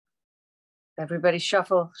Everybody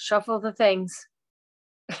shuffle the things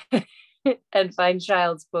and find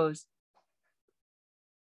child's pose.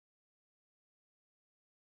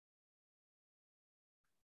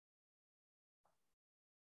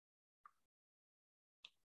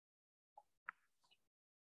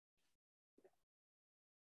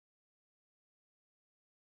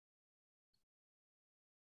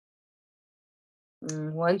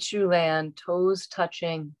 And once you land, toes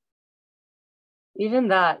touching, even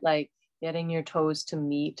that, like getting your toes to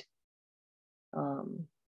meet, your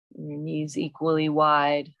knees equally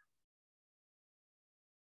wide,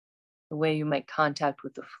 the way you make contact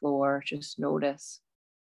with the floor, just notice.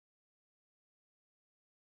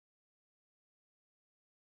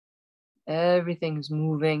 Everything's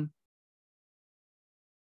moving.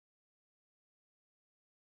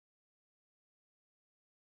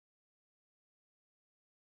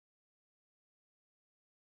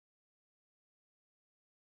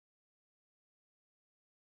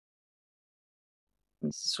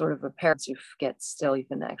 It's sort of a paradox. You get still, you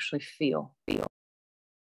can actually feel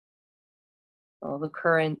all the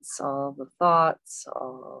currents, all the thoughts,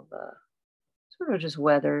 all the sort of just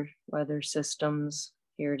weather systems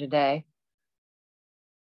here today.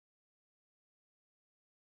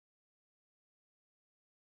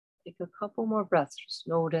 Take a couple more breaths. Just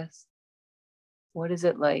notice, what is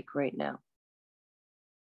it like right now?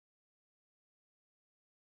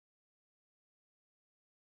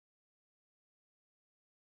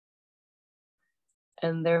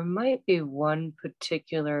 And there might be one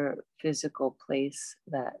particular physical place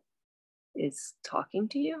that is talking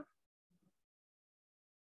to you.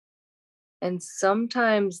 And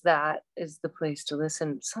sometimes that is the place to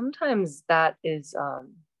listen. Sometimes that is,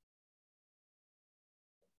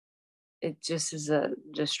 it just is a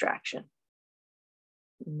distraction.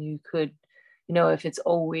 You could, if it's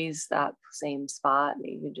always that same spot,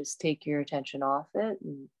 you could just take your attention off it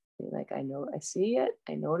and be like, I know, I see it,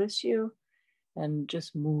 I notice you, and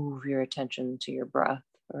just move your attention to your breath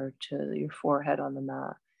or to your forehead on the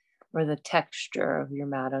mat or the texture of your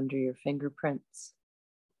mat under your fingerprints.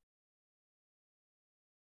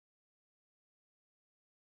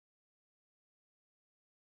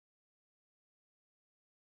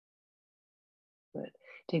 Good.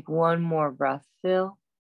 Take one more breath, Phil.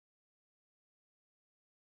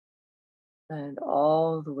 And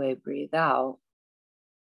all the way breathe out.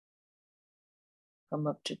 Come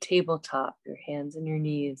up to tabletop, your hands and your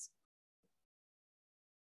knees.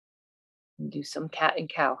 And do some cat and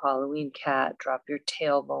cow, Halloween cat. Drop your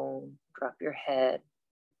tailbone, drop your head.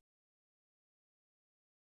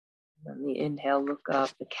 And on the inhale, look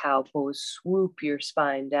up, the cow pose, swoop your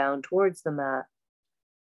spine down towards the mat.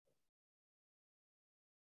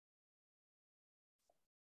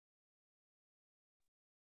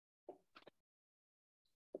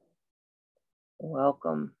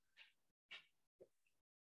 Welcome.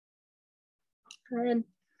 And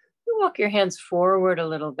you walk your hands forward a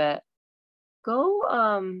little bit. Go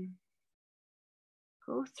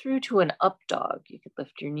through to an up dog. You could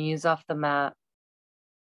lift your knees off the mat.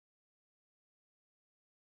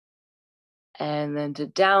 And then to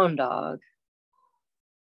down dog.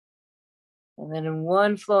 And then in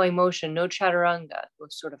one flowing motion, no chaturanga, go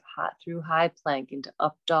sort of hot through high plank into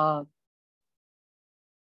up dog.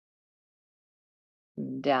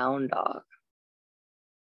 And down dog.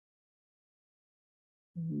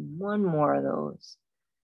 And one more of those.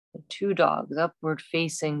 The two dogs, upward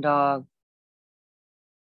facing dog.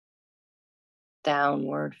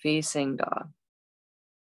 Downward facing dog.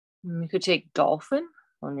 And you could take dolphin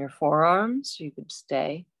on your forearms. You could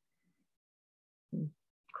stay.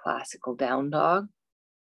 Classical down dog.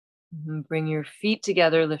 And bring your feet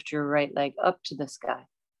together. Lift your right leg up to the sky.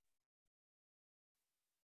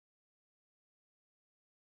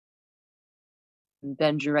 And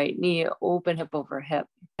bend your right knee, open hip over hip.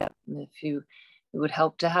 And if it would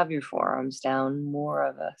help to have your forearms down, more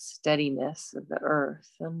of a steadiness of the earth,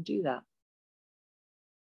 then do that.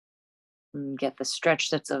 And get the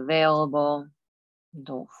stretch that's available.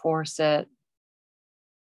 Don't force it.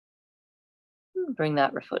 Bring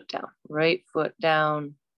that foot down. Right foot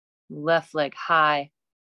down, left leg high.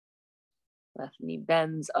 Left knee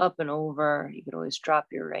bends up and over. You could always drop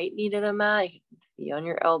your right knee to the mat. You can be on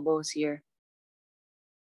your elbows here.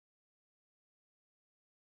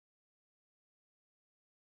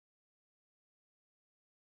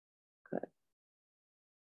 Good.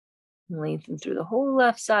 Lengthen through the whole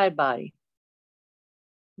left side body.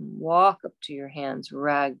 Walk up to your hands,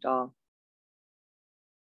 ragdoll.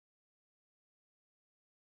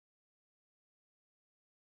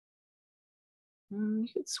 You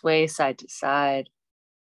could sway side to side.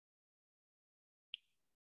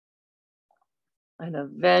 And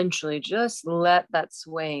eventually just let that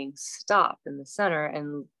swaying stop in the center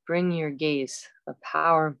and bring your gaze, the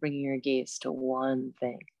power of bringing your gaze to one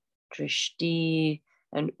thing. Drishti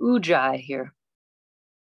and Ujjayi here.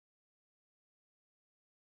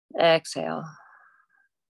 Exhale.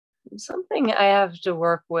 Something I have to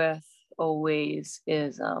work with always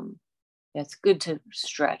is it's good to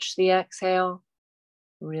stretch the exhale,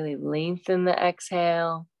 really lengthen the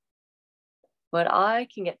exhale. But I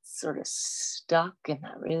can get sort of stuck in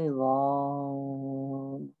that really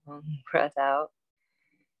long breath out.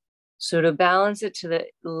 So to balance it to the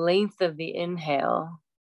length of the inhale,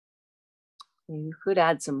 you could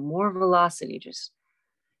add some more velocity, just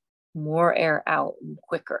more air out and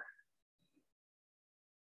quicker.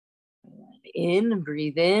 In,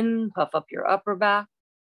 breathe in, puff up your upper back.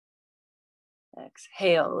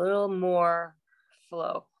 Exhale, a little more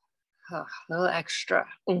flow, a little extra.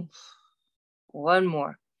 One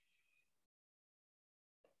more.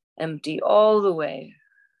 Empty all the way.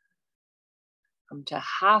 Come to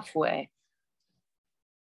halfway.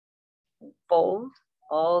 Fold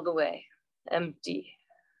all the way. Empty.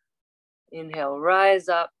 Inhale, rise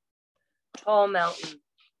up. Tall mountain.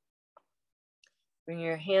 Bring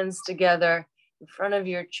your hands together in front of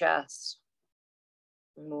your chest.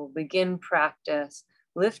 And we'll begin practice.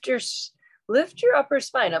 Lift your upper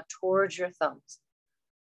spine up towards your thumbs.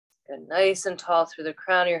 Get nice and tall through the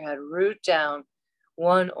crown of your head. Root down.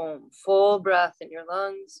 One Om. Full breath in your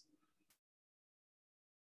lungs.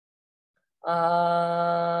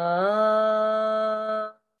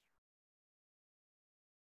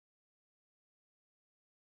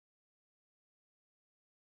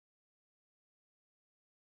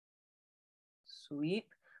 Sweep,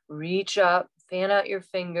 reach up, fan out your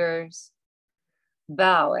fingers.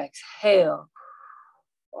 Bow, exhale.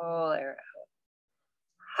 All air out.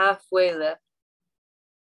 Halfway lift.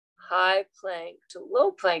 High plank to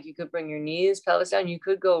low plank. You could bring your knees, pelvis down. You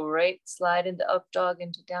could go right, slide into up dog,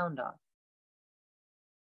 into down dog.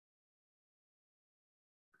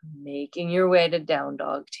 Making your way to down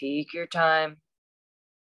dog. Take your time,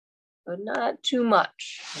 but not too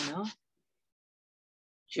much,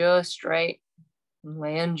 Just right.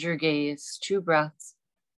 Land your gaze. 2 breaths.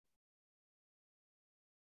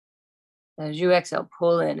 As you exhale,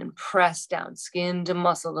 pull in and press down, skin to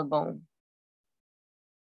muscle to bone.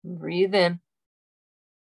 Breathe in.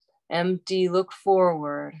 Empty, look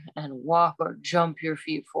forward and walk or jump your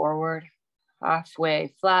feet forward.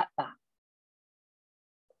 Halfway, flat back.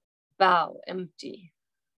 Bow, empty.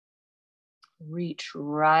 Reach,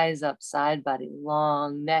 rise up, side body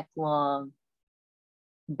long, neck long.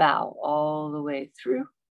 Bow all the way through.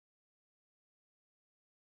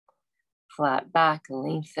 Flat back,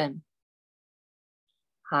 lengthen.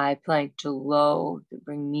 High plank to low, to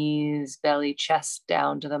bring knees, belly, chest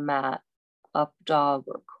down to the mat. Up dog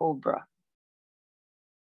or cobra.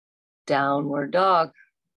 Downward dog.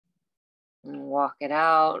 And walk it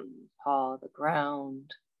out and paw the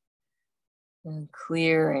ground. And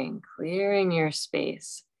clearing your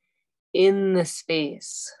space. In the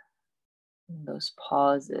space, in those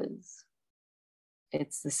pauses,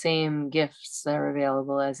 it's the same gifts that are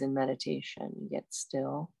available as in meditation. You get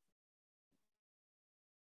still.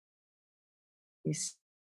 You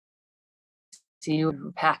see what's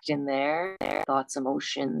packed in there, thoughts,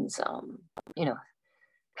 emotions,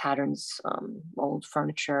 patterns, old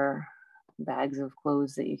furniture, bags of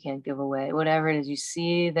clothes that you can't give away, whatever it is, you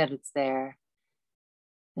see that it's there.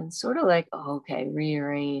 And sort of like, okay,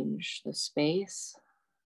 rearrange the space.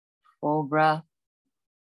 Full breath.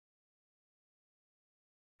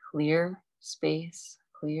 Clear space.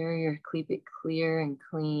 Keep it clear and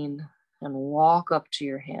clean. And walk up to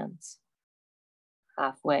your hands.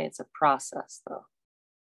 Halfway, it's a process though.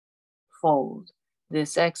 Fold.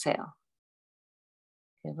 This exhale.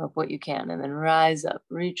 Give up what you can and then rise up,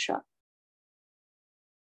 reach up.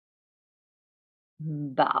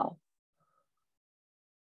 Bow.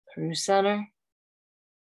 Through center.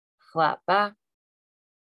 Flat back.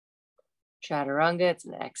 Chaturanga, it's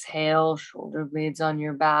an exhale, shoulder blades on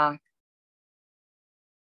your back.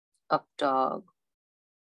 Up dog.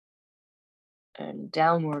 And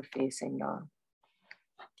downward facing dog.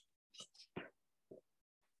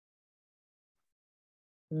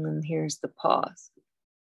 And then here's the pause,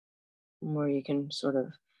 where you can sort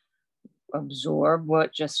of absorb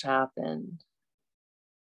what just happened.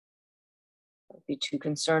 Don't be too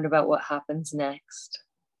concerned about what happens next.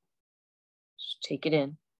 Just take it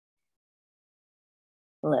in.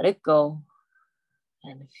 Let it go.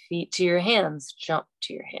 And feet to your hands, jump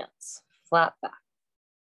to your hands. Flat back.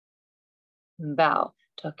 And bow.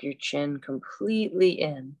 Tuck your chin completely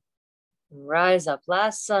in. Rise up.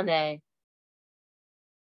 Last Sunday.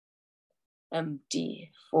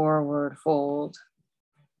 Empty, forward fold.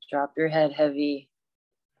 Drop your head heavy.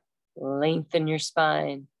 Lengthen your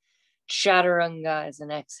spine. Chaturanga is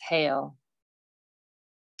an exhale.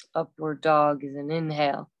 Upward dog is an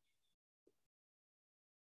inhale.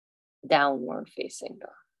 Downward facing dog.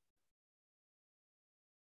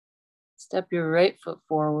 Step your right foot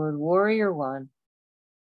forward, warrior one.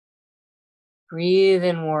 Breathe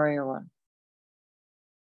in, warrior one.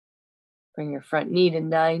 Bring your front knee to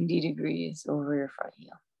 90 degrees over your front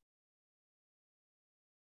heel.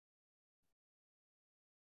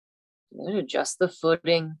 Good. Adjust the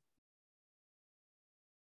footing.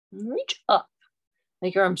 And reach up,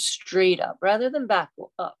 like your arms straight up rather than back,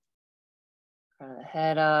 go up. Front of the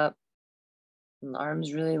head up, and the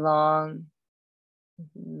arms really long.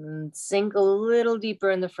 And sink a little deeper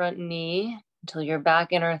in the front knee until your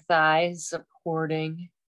back inner thighs supporting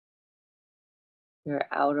your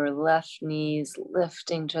outer left knees,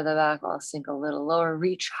 lifting to the back. I'll sink a little lower,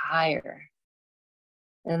 reach higher.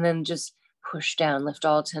 And then just push down, lift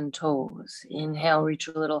all 10 toes. Inhale, reach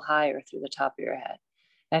a little higher through the top of your head.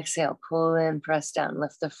 Exhale, pull in, press down,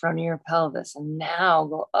 lift the front of your pelvis. And now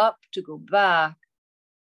go up to go back.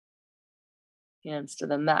 Hands to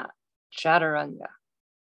the mat, chaturanga.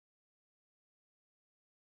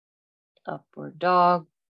 Upward dog.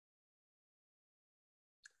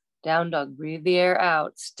 Down dog, breathe the air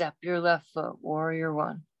out. Step your left foot, warrior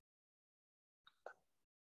one.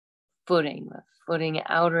 Footing, the footing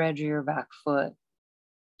outer edge of your back foot.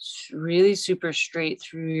 Really super straight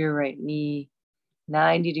through your right knee.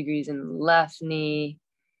 90 degrees in the left knee.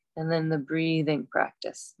 And then the breathing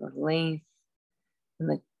practice, the length and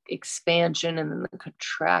the expansion and then the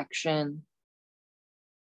contraction.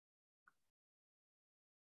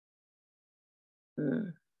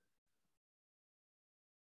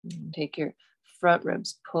 Take your front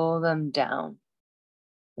ribs, pull them down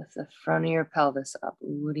with the front of your pelvis up,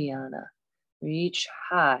 Uddiyana. Reach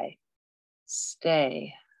high,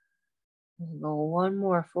 stay. And go one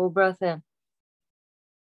more full breath in.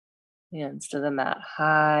 Hands to the mat,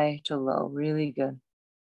 high to low, really good.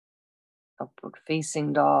 Upward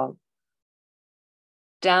facing dog.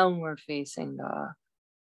 Downward facing dog.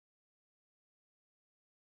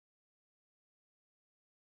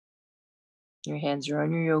 Your hands are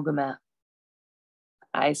on your yoga mat.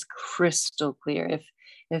 Eyes crystal clear.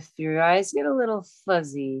 If your eyes get a little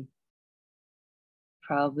fuzzy,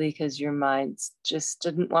 probably because your mind just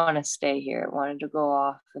didn't want to stay here. It wanted to go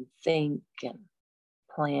off and think and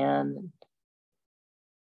plan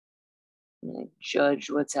and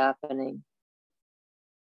judge what's happening.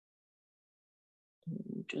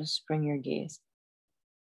 Just bring your gaze.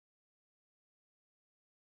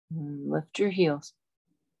 Lift your heels.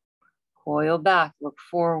 Coil back, look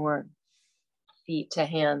forward. Feet to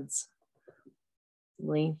hands.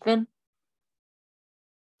 Lengthen.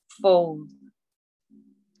 Fold.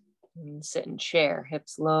 And sit in chair,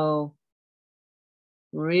 hips low.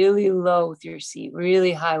 Really low with your seat,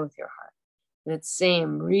 really high with your heart. That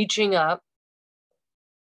same, reaching up.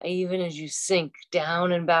 Even as you sink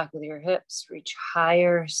down and back with your hips, reach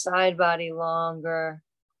higher, side body longer.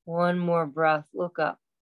 One more breath, look up.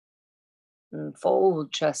 And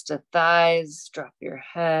fold chest to thighs, drop your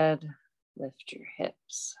head, lift your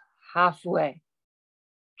hips. Halfway.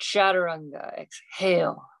 Chaturanga,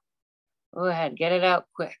 exhale. Go ahead, get it out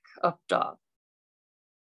quick. Up dog.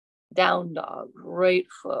 Down dog, right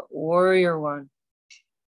foot, warrior one.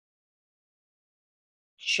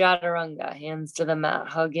 Chaturanga, hands to the mat,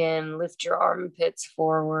 hug in, lift your armpits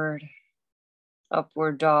forward.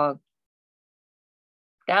 Upward dog.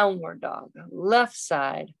 Downward dog, left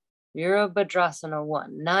side. Virabhadrasana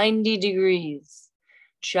 1, 90 degrees.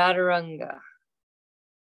 Chaturanga.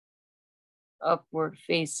 Upward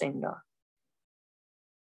facing dog.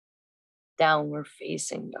 Downward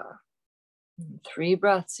facing dog. 3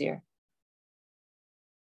 breaths here.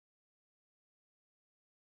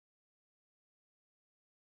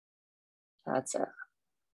 That's it.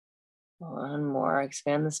 One more.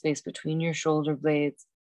 Expand the space between your shoulder blades.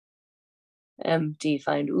 Empty.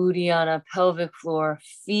 Find Uddiyana, pelvic floor,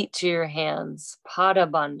 feet to your hands. Pada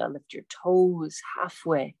Bandha. Lift your toes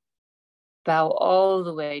halfway. Bow all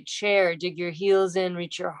the way. Chair. Dig your heels in.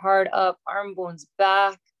 Reach your heart up. Arm bones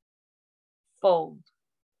back. Fold.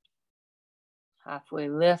 Halfway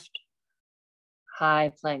lift.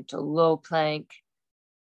 High plank to low plank.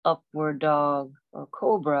 Upward dog or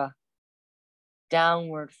cobra.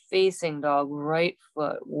 Downward facing dog. Right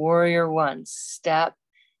foot. Warrior one. Step.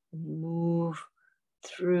 Move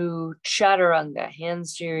through chaturanga,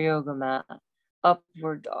 hands to your yoga mat,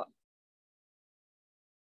 upward dog.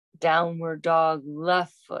 Downward dog,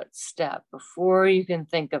 left foot step. Before you can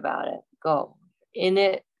think about it, go. In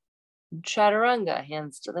it, chaturanga,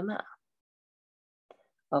 hands to the mat.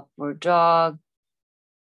 Upward dog,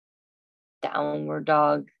 downward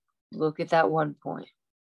dog. Look at that one point.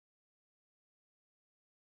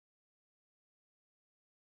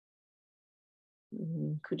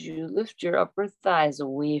 Could you lift your upper thighs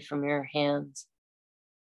away from your hands?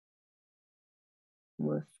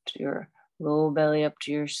 Lift your low belly up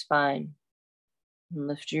to your spine. And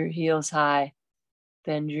lift your heels high.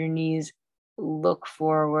 Bend your knees. Look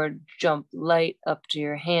forward. Jump light up to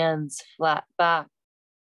your hands. Flat back.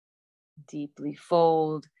 Deeply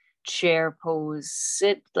fold. Chair pose.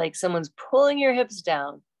 Sit like someone's pulling your hips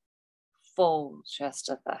down. Fold chest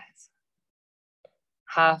to thighs.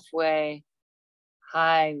 Halfway.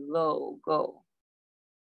 High, low, go.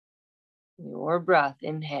 Your breath,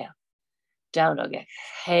 inhale. Down dog,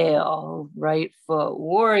 exhale. Right foot,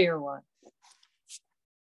 warrior one.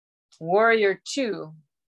 Warrior two.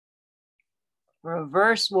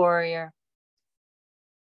 Reverse warrior.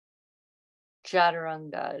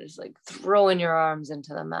 Chaturanga is like throwing your arms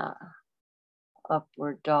into the mat.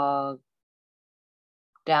 Upward dog.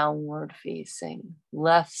 Downward facing.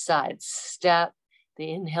 Left side step. The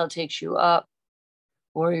inhale takes you up.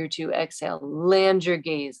 Warrior two, exhale, land your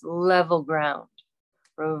gaze, level ground.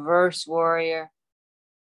 Reverse warrior.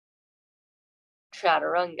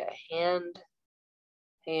 Chaturanga,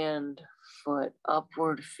 hand, foot,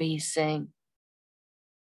 upward facing,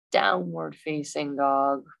 downward facing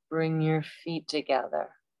dog. Bring your feet together.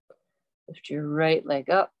 Lift your right leg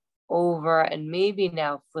up, over, and maybe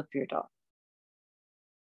now flip your dog.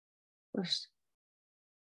 First.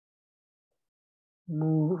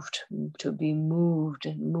 Moved, to be moved,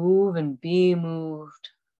 and move and be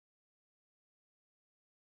moved.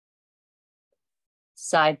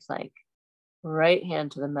 Side plank, right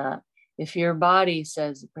hand to the mat. If your body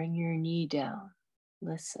says, bring your knee down,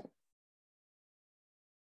 listen.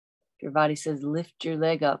 If your body says, lift your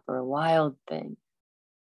leg up, or a wild thing,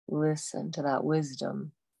 listen to that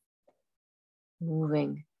wisdom.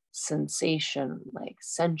 Moving sensation, like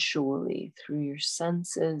sensually through your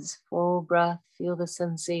senses. Full breath, feel the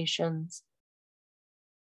sensations.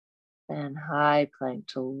 And high plank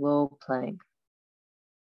to low plank.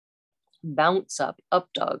 Bounce up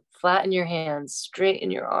dog. Flatten your hands,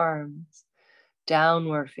 straighten your arms.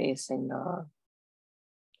 Downward facing dog.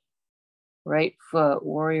 Right foot,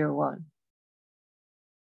 warrior one.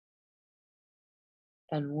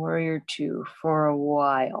 And warrior two for a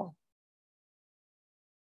while.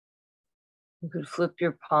 You could flip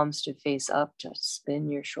your palms to face up, just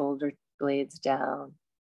spin your shoulder blades down.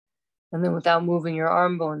 And then without moving your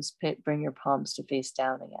arm bones, bring your palms to face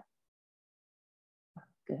down again.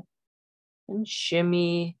 Good. And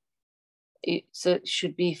shimmy. So it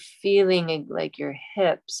should be feeling like your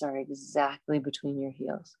hips are exactly between your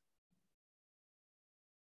heels.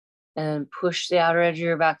 And push the outer edge of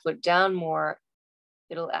your back foot down more.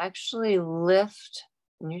 It'll actually lift,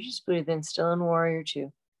 and you're just breathing still in warrior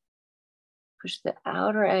two. Push the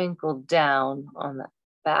outer ankle down on the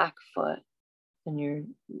back foot, and your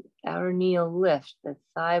outer knee will lift. The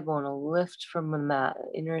thigh bone will lift from the mat.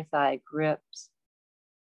 Inner thigh grips.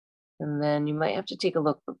 And then you might have to take a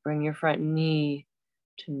look, but bring your front knee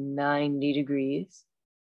to 90 degrees.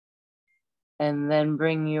 And then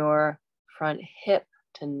bring your front hip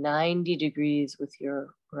to 90 degrees with your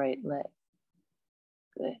right leg.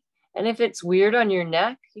 Good. And if it's weird on your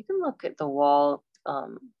neck, you can look at the wall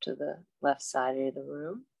to the left side of the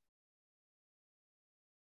room.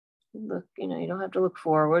 Look, you don't have to look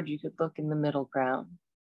forward. You could look in the middle ground.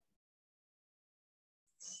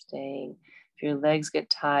 Staying. If your legs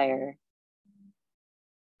get tired,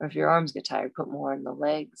 or if your arms get tired, put more in the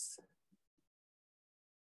legs.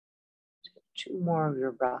 Take 2 more of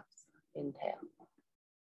your breaths. Inhale.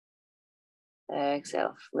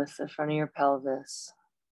 Exhale. Lift the front of your pelvis.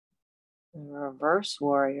 And reverse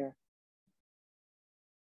warrior.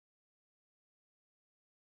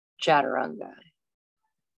 Chaturanga.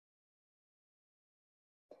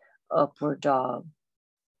 Upward dog.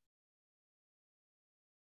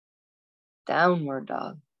 Downward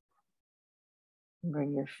dog.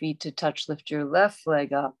 Bring your feet to touch, lift your left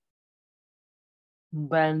leg up.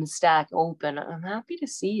 Bend, stack, open. I'm happy to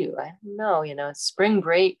see you. I don't know, it's spring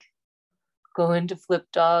break. Go into flip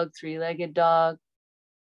dog, 3-legged dog.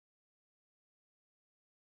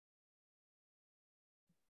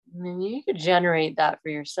 And then you could generate that for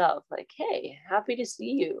yourself. Like, hey, happy to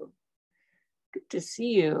see you. Good to see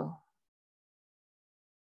you.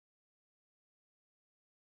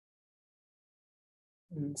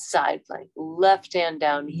 And side plank, left hand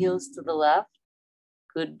down, heels to the left.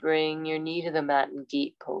 Could bring your knee to the mat in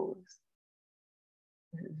gate pose.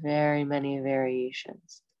 Very many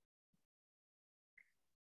variations.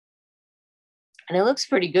 And it looks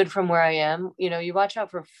pretty good from where I am. You know, you watch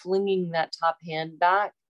out for flinging that top hand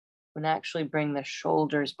back and actually bring the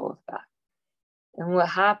shoulders both back. And what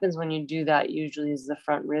happens when you do that usually is the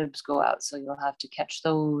front ribs go out. So you'll have to catch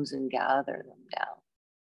those and gather them down.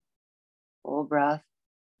 Full breath.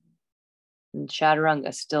 And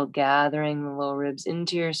chaturanga, still gathering the low ribs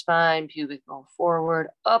into your spine, pubic bone forward,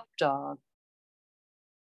 up dog,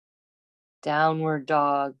 downward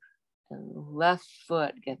dog, and left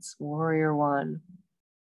foot gets warrior one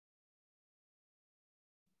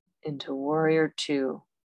into warrior two.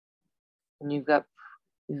 And you've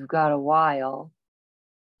got a while,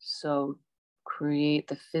 so create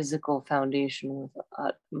the physical foundation with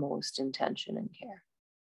utmost intention and care.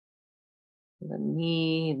 The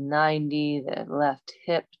knee 90, the left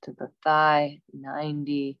hip to the thigh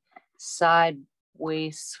 90, side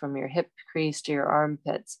waist from your hip crease to your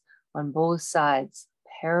armpits on both sides,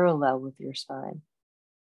 parallel with your spine.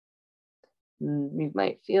 And you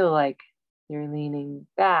might feel like you're leaning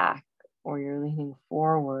back or you're leaning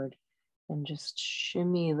forward, and just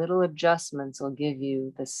shimmy. Little adjustments will give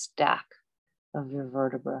you the stack of your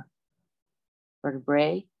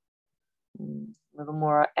vertebrae. A little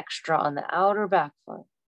more extra on the outer back foot.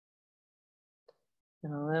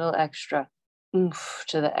 And a little extra oomph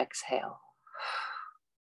to the exhale.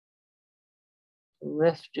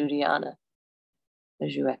 Lift Uddiyana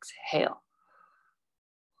as you exhale.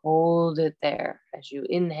 Hold it there as you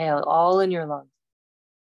inhale, all in your lungs.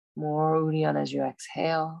 More Uddiyana as you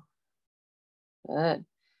exhale. Good.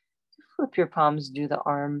 Flip your palms, do the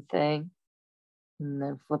arm thing. And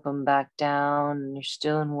then flip them back down, and you're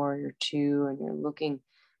still in warrior two, and you're looking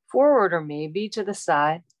forward or maybe to the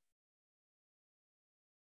side.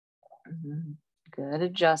 Good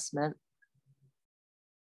adjustment.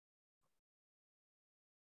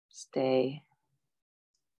 Stay.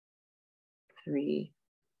 3.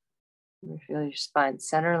 You feel your spine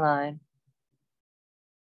center line.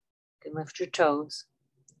 You can lift your toes.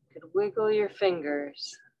 You can wiggle your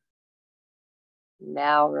fingers.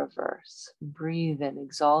 Now reverse. Breathe in,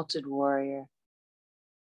 exalted warrior.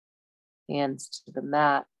 Hands to the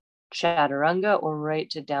mat. Chaturanga or right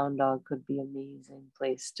to down dog could be an amazing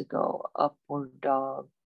place to go. Upward dog.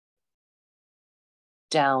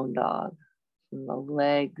 Down dog. From the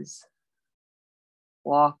legs.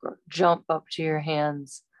 Walk or jump up to your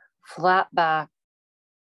hands. Flat back.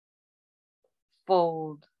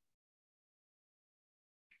 Fold.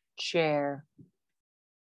 Chair.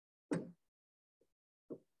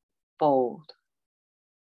 Fold.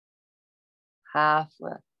 Half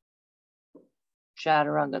lift.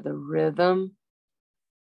 Chaturanga, the rhythm.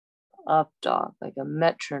 Up dog, like a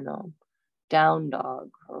metronome. Down dog,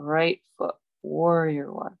 right foot,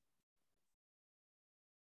 warrior one.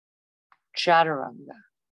 Chaturanga.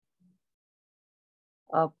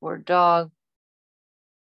 Upward dog.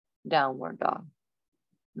 Downward dog.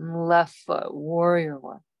 Left foot, warrior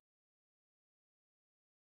one.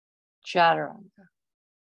 Chaturanga.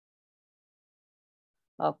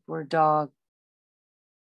 Upward dog.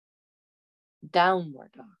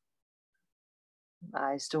 Downward dog.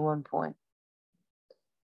 Eyes to one point.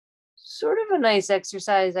 Sort of a nice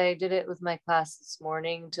exercise. I did it with my class this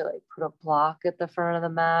morning to like put a block at the front of the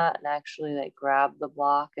mat and actually like grab the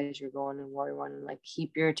block as you're going in warrior one and like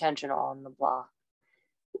keep your attention on the block.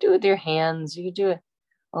 You do it with your hands. You can do it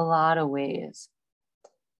a lot of ways.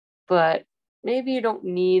 But maybe you don't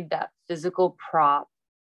need that physical prop,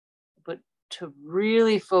 but to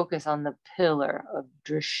really focus on the pillar of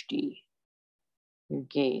drishti, your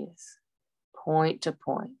gaze, point to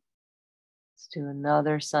point. Let's do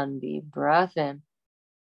another sunbeam. Breath in.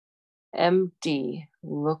 Empty.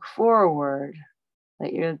 Look forward.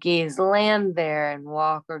 Let your gaze land there and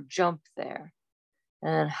walk or jump there.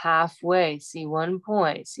 And then halfway, see one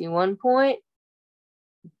point. See one point.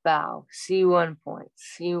 Bow. See one point.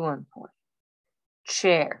 See one point.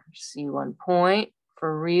 Chair. See one point.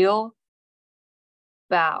 For real.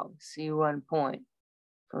 Bow. See one point.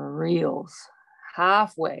 For reals.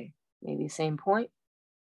 Halfway. Maybe same point.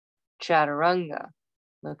 Chaturanga.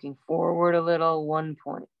 Looking forward a little. 1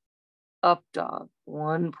 point. Up dog.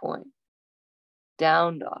 1 point.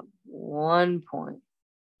 Down dog. 1 point.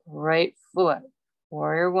 Right foot.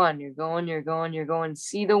 Warrior one. You're going, you're going, you're going.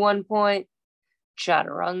 See the 1 point.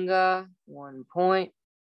 Chaturanga. 1 point.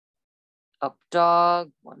 Up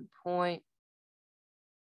dog. 1 point.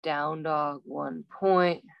 Down dog. 1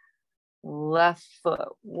 point. Left foot.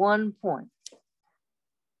 1 point.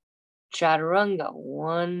 Chaturanga,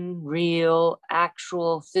 one real,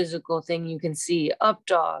 actual physical thing you can see. Up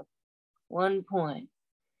dog, 1 point.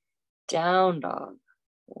 Down dog,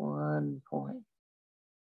 1 point.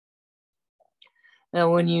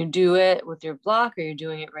 Now, when you do it with your block, or you're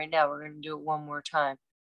doing it right now, we're going to do it one more time.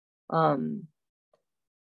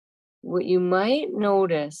 What you might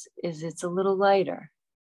notice is it's a little lighter.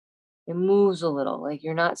 It moves a little, like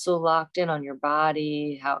you're not so locked in on your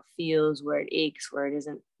body, how it feels, where it aches, where it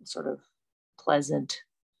isn't sort of pleasant,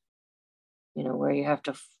 you know, where you have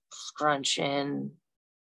to scrunch in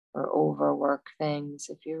or overwork things.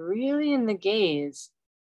 If you're really in the gaze,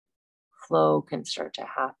 flow can start to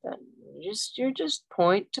happen. You're just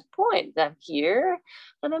point to point. I'm here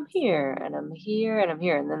and I'm here and I'm here and I'm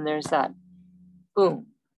here. And then there's that boom,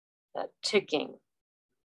 that ticking,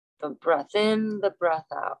 the breath in, the breath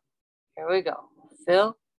out. Here we go.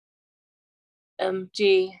 Fill,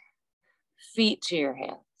 empty, feet to your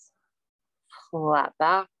hands. Flat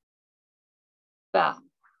back, bow,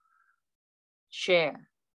 chair,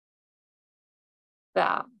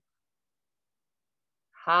 bow,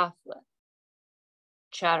 half lift,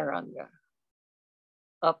 chaturanga,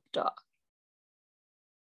 up dog,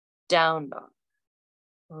 down dog,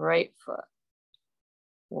 right foot,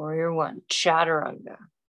 warrior one, chaturanga,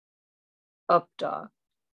 up dog,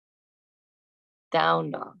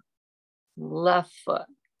 down dog, left foot,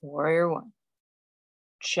 warrior one,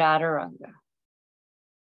 chaturanga,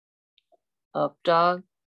 up dog,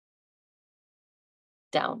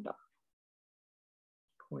 down dog,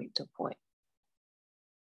 point to point.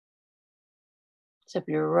 Step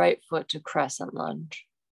your right foot to crescent lunge.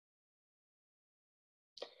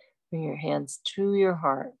 Bring your hands to your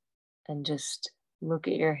heart and just look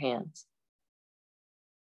at your hands.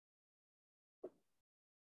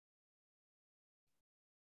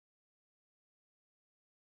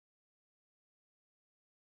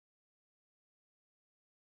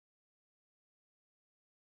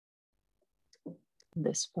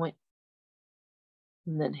 This point.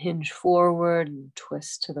 And then hinge forward and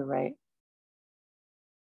twist to the right.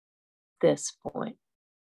 This point.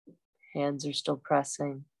 Hands are still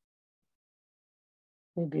pressing.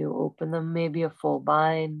 Maybe you open them, maybe a full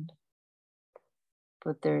bind.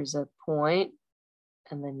 But there's a point,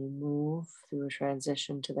 and then you move through a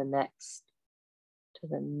transition to the next, to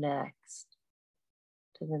the next,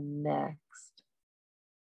 to the next.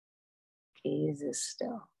 Gaze is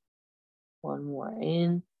still. One more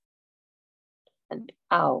in and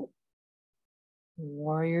out.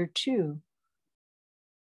 Warrior two.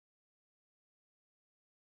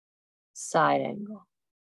 Side angle.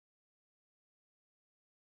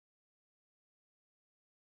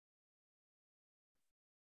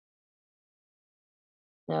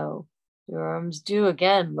 Now, your arms do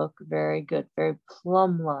again look very good, very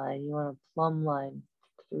plumb line. You want a plumb line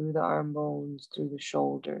through the arm bones, through the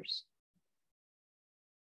shoulders.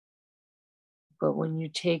 But when you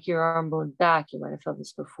take your arm bone back, you might have felt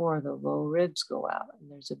this before, the low ribs go out and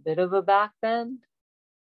there's a bit of a back bend.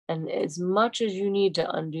 And as much as you need to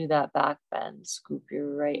undo that back bend, scoop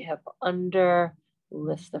your right hip under,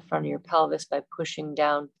 lift the front of your pelvis by pushing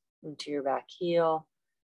down into your back heel,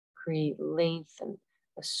 create length and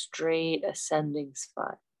a straight ascending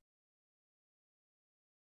spine.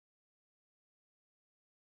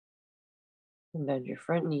 And bend your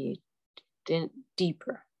front knee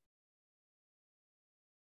deeper.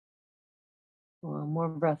 One more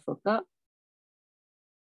breath, look up.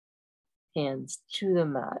 Hands to the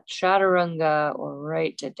mat, chaturanga or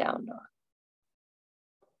right to down dog.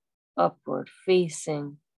 Upward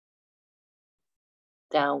facing,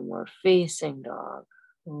 downward facing dog.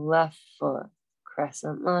 Left foot,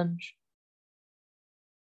 crescent lunge.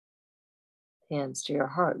 Hands to your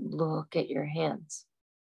heart, look at your hands.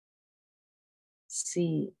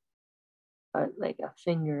 See like a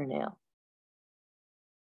fingernail,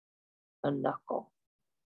 a knuckle.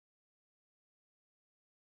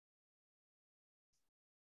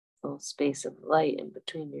 Little space of light in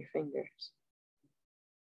between your fingers.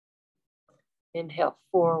 Inhale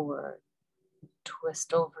forward,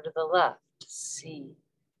 twist over to the left. See.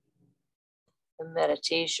 The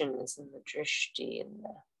meditation is in the drishti, in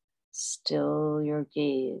the still your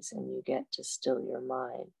gaze, and you get to still your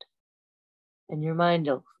mind. And your mind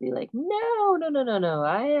will be like, no,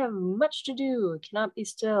 I have much to do. It cannot be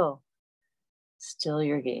still. Still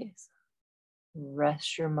your gaze.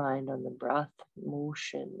 Rest your mind on the breath,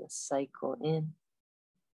 motion, the cycle in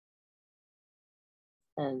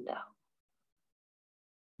and out.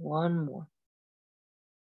 One more.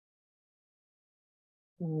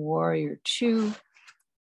 Warrior two.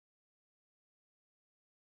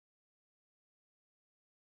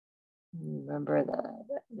 Remember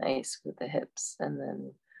the nice with the hips, and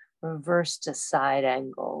then reverse to side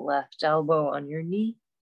angle, left elbow on your knee.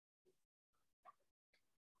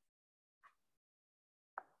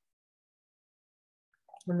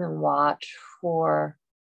 And then watch for,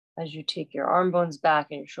 as you take your arm bones back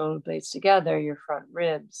and your shoulder blades together, your front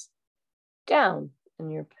ribs down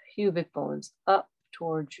and your pubic bones up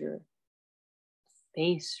towards your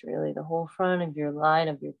face, really, the whole front of your line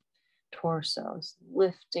of your torso is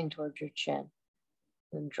lifting towards your chin.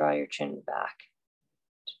 Then draw your chin back.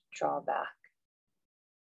 Draw back.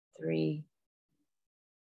 3,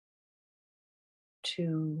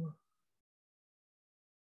 2,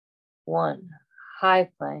 1. High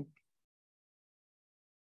plank.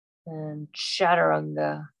 And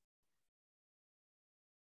chaturanga.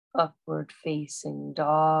 Upward facing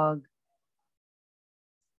dog.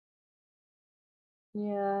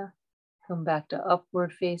 Yeah. Come back to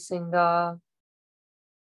upward facing dog.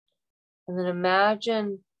 And then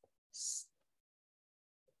imagine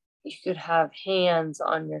you could have hands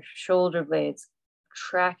on your shoulder blades,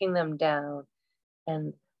 tracking them down,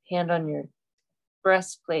 and hand on your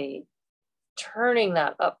breastplate, turning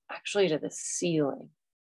that up actually to the ceiling.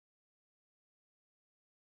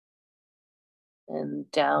 And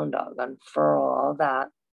down dog, unfurl all that.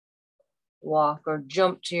 Walk or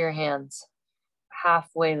jump to your hands.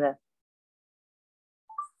 Halfway lift.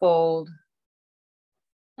 Fold.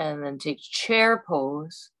 And then take chair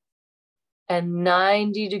pose. And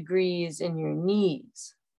 90 degrees in your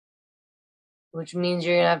knees. Which means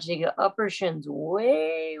you're going to have to take the upper shins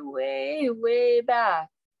way, way, way back.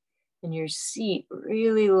 And your seat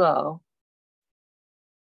really low.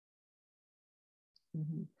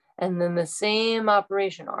 Mm-hmm. And then the same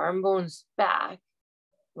operation, arm bones back,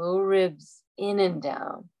 low ribs in and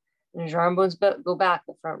down. And as your arm bones go back,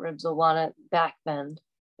 the front ribs will want to back bend.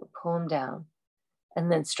 You'll pull them down.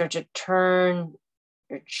 And then stretch it, turn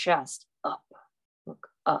your chest up. Look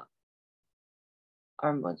up.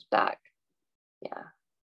 Arm bones back. Yeah.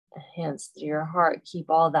 Hands to your heart.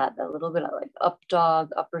 Keep all that little bit of like up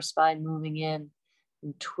dog, upper spine moving in,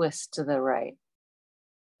 and twist to the right.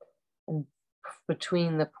 And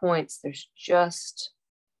between the points, there's just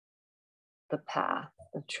the path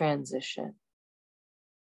of transition.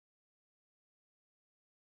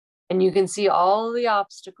 And you can see all the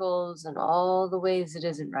obstacles and all the ways it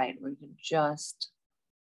isn't right, where you can just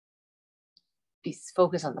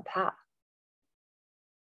focus on the path.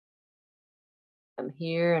 I'm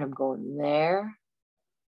here and I'm going there.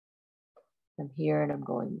 I'm here and I'm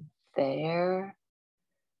going there.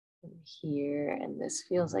 I'm here and this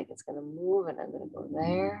feels like it's going to move and I'm going to go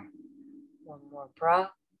there. One more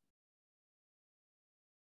breath.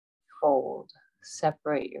 Fold.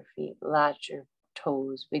 Separate your feet. Latch your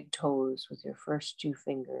toes, big toes with your first 2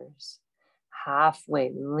 fingers.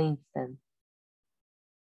 Halfway lengthen.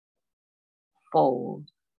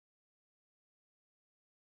 Fold.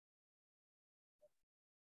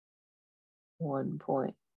 One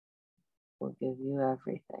point will give you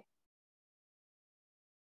everything.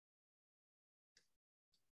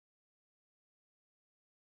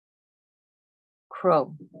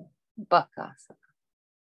 Crow, Bakasana.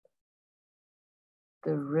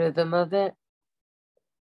 The rhythm of it,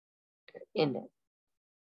 in it.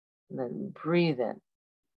 And then breathe in.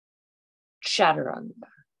 Chaturanga.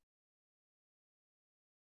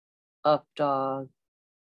 Up dog.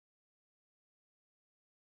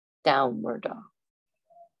 Downward dog.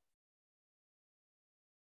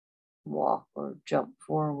 Walk or jump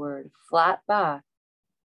forward, flat back.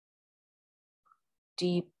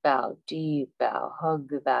 Deep bow, hug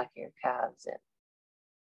the back of your calves in.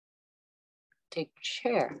 Take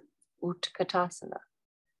chair, Utkatasana,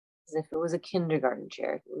 as if it was a kindergarten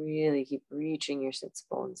chair. Really keep reaching your sits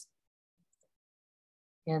bones.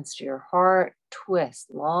 Hands to your heart, twist,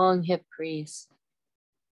 long hip crease.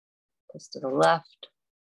 Twist to the left.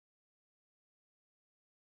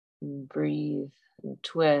 And breathe and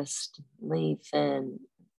twist, lengthen,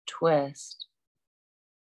 twist.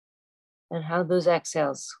 And how those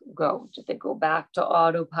exhales go? Did they go back to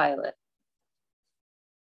autopilot?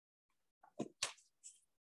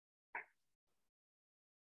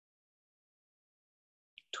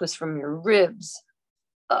 Twist from your ribs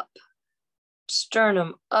up,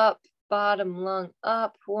 sternum up, bottom lung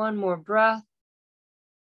up. One more breath.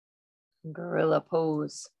 Gorilla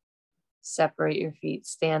pose. Separate your feet,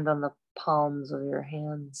 stand on the palms of your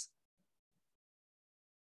hands.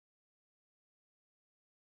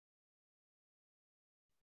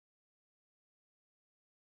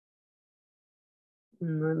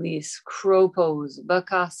 And release crow pose,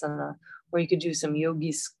 Bakasana, where you could do some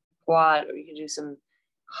yogi squat or you could do some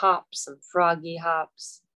hops, some froggy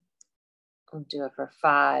hops. We'll do it for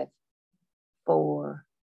 5, 4,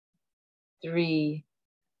 3,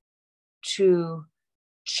 2,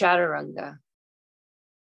 chaturanga.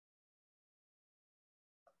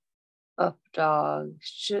 Up dog.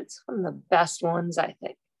 It's one of the best ones, I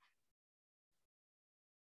think.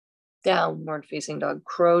 Downward facing dog.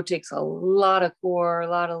 Crow takes a lot of core, a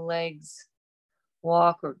lot of legs.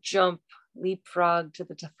 Walk or jump, leapfrog to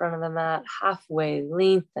the front of the mat, halfway,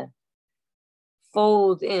 lengthen.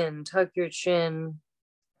 Fold in, tuck your chin,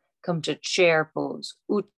 come to chair pose,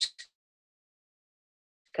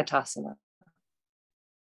 Utkatasana.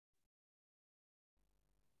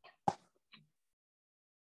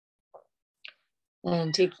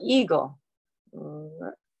 And take eagle.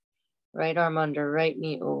 Right arm under, right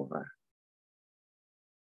knee over.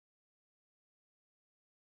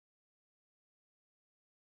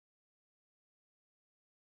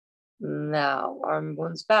 Now, arm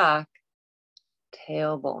bones back,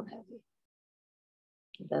 tailbone heavy.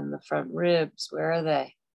 Then the front ribs, where are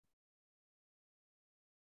they?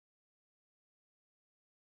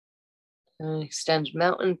 And extend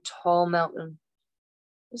mountain, tall mountain.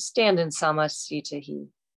 Just stand in Samasthita.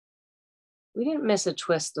 We didn't miss a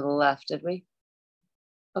twist to the left, did we?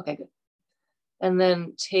 Okay, good. And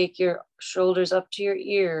then take your shoulders up to your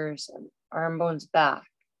ears and arm bones back.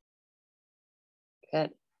 Good.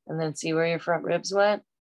 And then see where your front ribs went?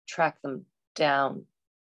 Track them down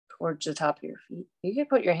towards the top of your feet. You can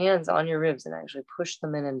put your hands on your ribs and actually push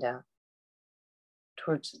them in and down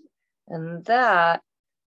towards, and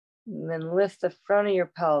then lift the front of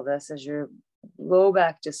your pelvis as your low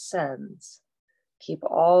back descends. Keep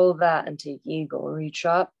all of that and take eagle. Reach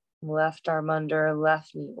up, left arm under,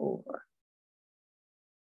 left knee over.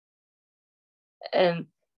 And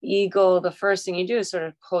eagle, the first thing you do is sort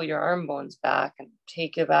of pull your arm bones back and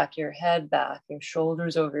take it back, your head back, your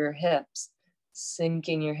shoulders over your hips,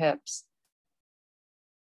 sinking your hips.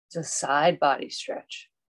 It's a side body stretch.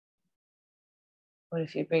 But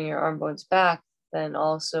if you bring your arm bones back, then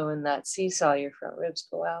also in that seesaw, your front ribs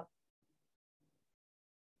go out.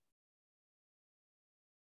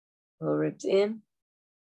 Low ribs in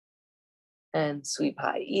and sweep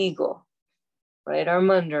high, eagle. Right arm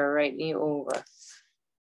under, right knee over.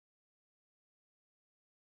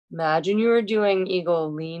 Imagine you were doing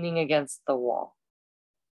eagle leaning against the wall.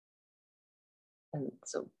 And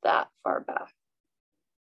so that far back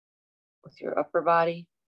with your upper body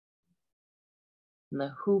and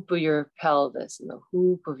the hoop of your pelvis and the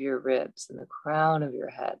hoop of your ribs and the crown of your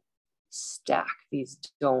head. Stack these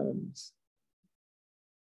domes.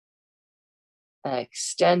 An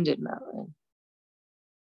extended mountain.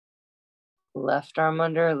 Left arm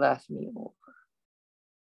under, left knee over.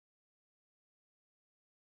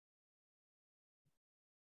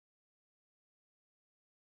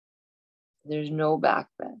 There's no back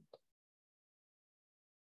bend.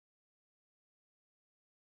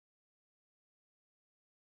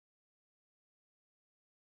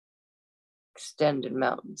 Extended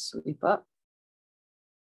mountain, sweep up.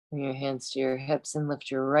 Bring your hands to your hips and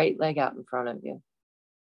lift your right leg out in front of you.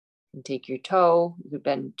 And take your toe, you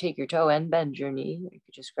could take your toe and bend your knee, or you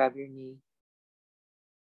could just grab your knee.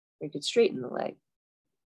 Or you could straighten the leg.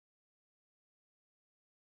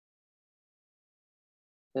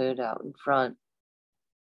 Good, out in front.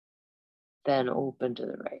 Then open to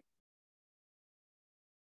the right.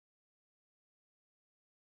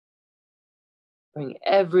 Bring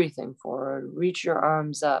everything forward, reach your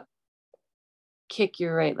arms up. Kick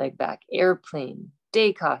your right leg back, airplane,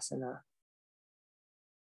 Dekasana.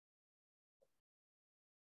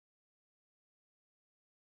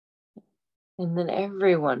 And then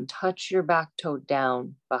everyone touch your back toe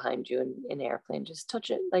down behind you in airplane. Just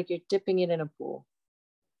touch it like you're dipping it in a pool.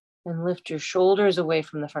 And lift your shoulders away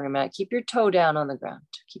from the front of your mat. Keep your toe down on the ground.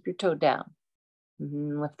 Keep your toe down.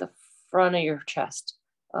 Lift the front of your chest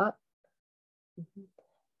up.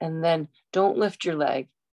 And then don't lift your leg.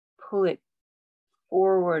 Pull it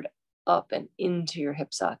forward, up, and into your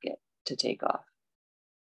hip socket to take off.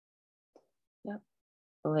 Yep.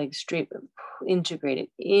 The leg straight, but integrate it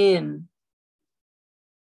in.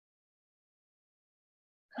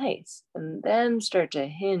 Nice. And then start to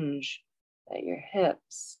hinge at your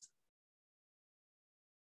hips.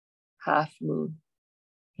 Half moon.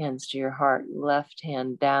 Hands to your heart, left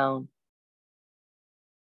hand down.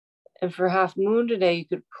 And for half moon today, you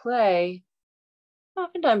could play.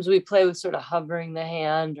 Oftentimes we play with sort of hovering the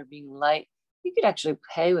hand or being light. You could actually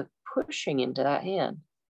play with pushing into that hand.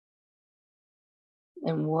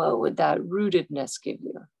 And what would that rootedness give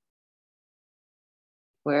you?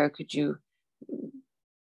 Where could you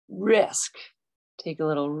risk? Take a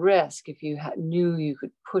little risk if you knew you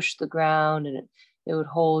could push the ground and it would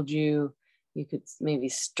hold you. You could maybe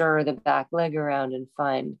stir the back leg around and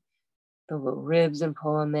find the little ribs and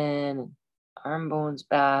pull them in, and arm bones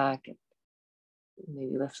back, and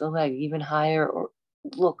maybe lift the leg even higher, or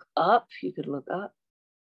look up. You could look up.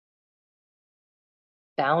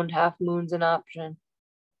 Bound half moon's an option.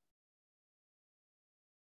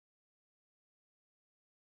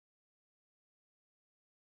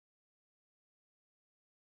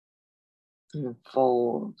 And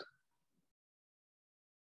fold.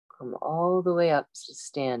 Come all the way up to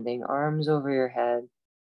standing, arms over your head.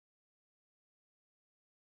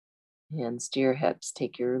 Hands to your hips.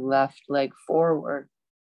 Take your left leg forward.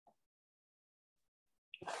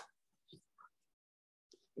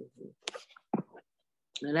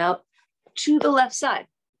 And out to the left side.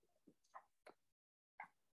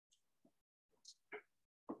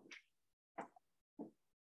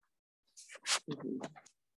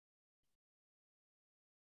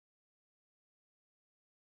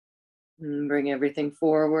 And bring everything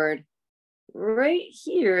forward. Right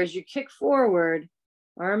here, as you kick forward,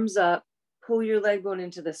 arms up, pull your leg bone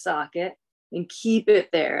into the socket and keep it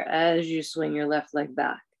there as you swing your left leg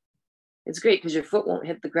back. It's great because your foot won't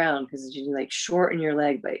hit the ground because you like shorten your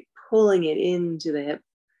leg by pulling it into the hip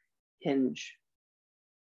hinge.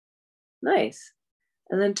 Nice.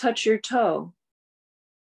 And then touch your toe.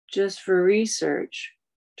 Just for research,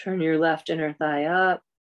 turn your left inner thigh up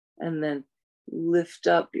and then lift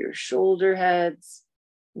up your shoulder heads,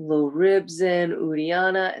 low ribs in,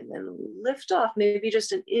 Uddiyana, and then lift off maybe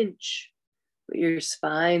just an inch, but your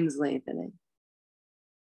spine's lengthening.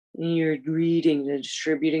 And you're reading,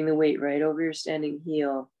 distributing the weight right over your standing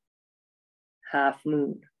heel, half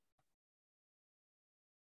moon.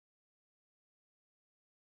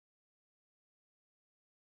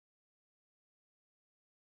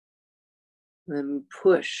 Then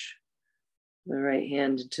push the right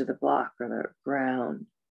hand into the block or the ground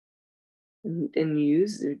and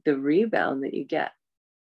use the rebound that you get.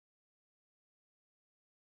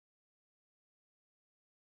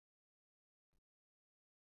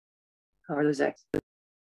 How are those exits?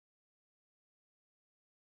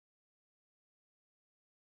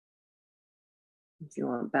 If you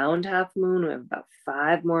want bound half moon, we have about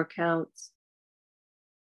 5 more counts.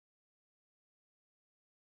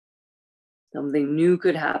 Something new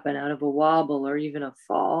could happen out of a wobble or even a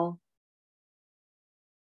fall.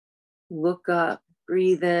 Look up,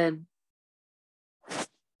 breathe in,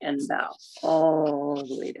 and bow all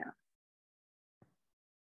the way down.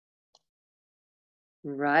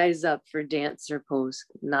 Rise up for dancer pose,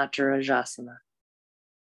 Natarajasana.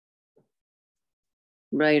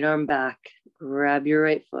 Right arm back, grab your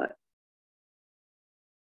right foot.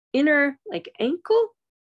 Inner, like ankle.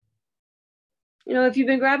 You know, if you've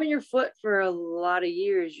been grabbing your foot for a lot of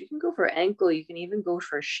years, you can go for ankle. You can even go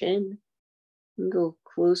for shin. You can go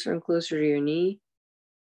closer and closer to your knee.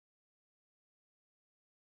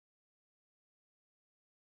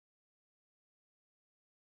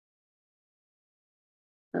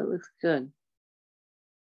 That looks good.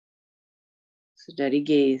 Steady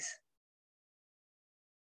gaze.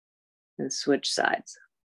 And switch sides.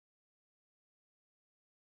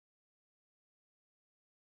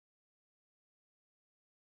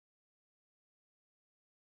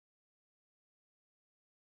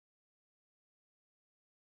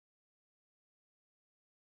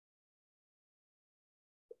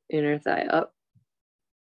 Inner thigh up.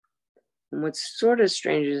 And what's sort of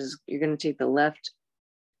strange is you're going to take the left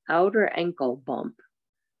outer ankle bump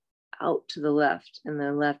out to the left and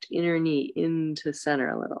the left inner knee into center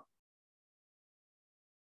a little.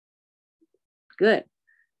 Good.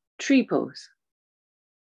 Tree pose.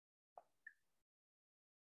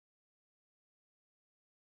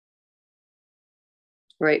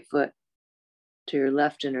 Right foot to your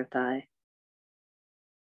left inner thigh.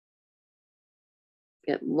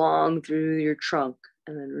 Get long through your trunk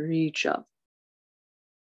and then reach up.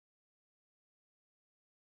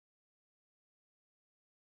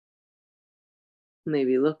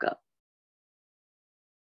 Maybe look up.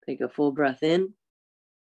 Take a full breath in.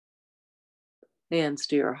 Hands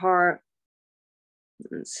to your heart.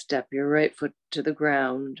 And step your right foot to the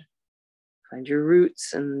ground. Find your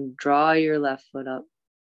roots and draw your left foot up.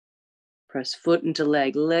 Press foot into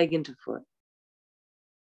leg, leg into foot.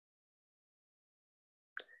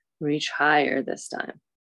 Reach higher this time.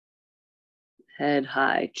 Head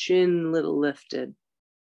high, chin a little lifted.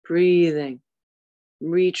 Breathing.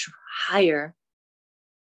 Reach higher.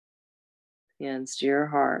 Hands to your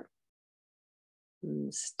heart.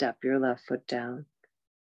 And step your left foot down.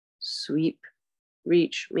 Sweep.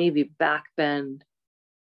 Reach, maybe back bend.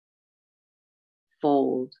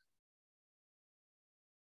 Fold.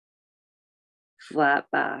 Flat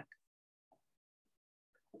back.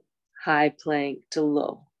 High plank to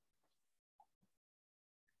low.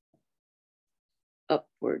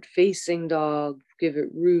 Upward facing dog, give it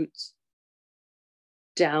roots.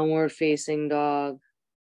 Downward facing dog.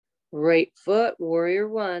 Right foot, warrior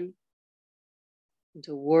one.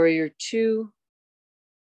 Into warrior two.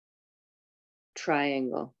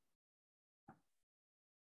 Triangle.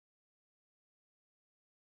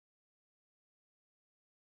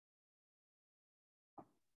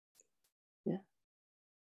 Yeah.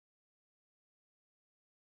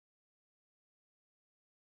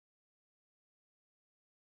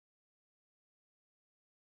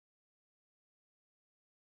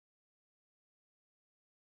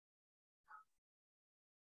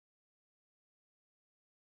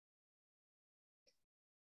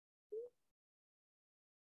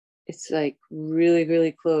 It's like really,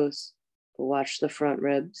 really close. But watch the front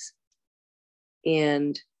ribs.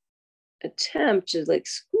 And attempt to like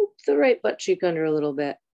scoop the right butt cheek under a little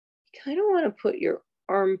bit. You kind of want to put your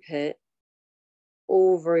armpit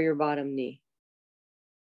over your bottom knee.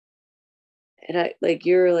 And I like,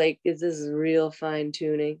 you're like, is this real fine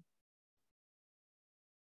tuning?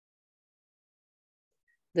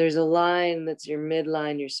 There's a line that's your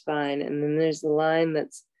midline, your spine, and then there's the line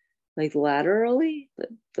that's like laterally,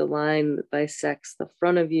 the line that bisects the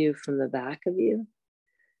front of you from the back of you.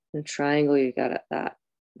 The triangle, you got at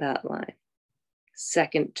that line.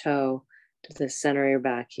 Second toe to the center of your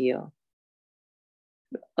back heel,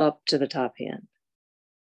 up to the top hand.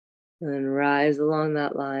 And then rise along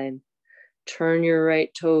that line, turn your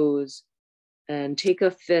right toes and take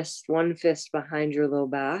a fist, one fist behind your low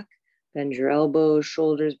back, bend your elbows,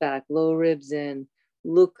 shoulders back, low ribs in,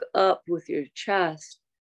 look up with your chest,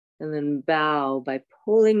 and then bow by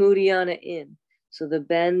pulling Uddiyana in. So the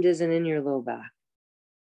bend isn't in your low back.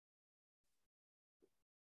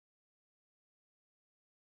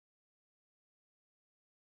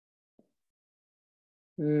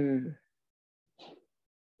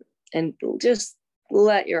 And just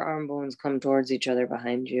let your arm bones come towards each other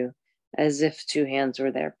behind you, as if two hands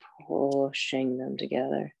were there pushing them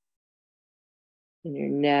together. And your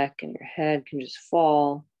neck and your head can just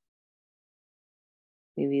fall.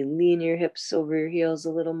 Maybe lean your hips over your heels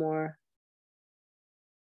a little more.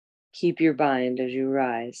 Keep your bind as you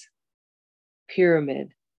rise.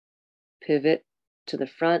 Pyramid. Pivot to the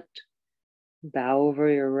front. Bow over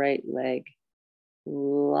your right leg.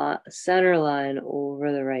 Center line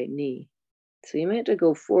over the right knee. So you might have to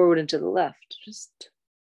go forward and to the left, just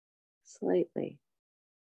slightly.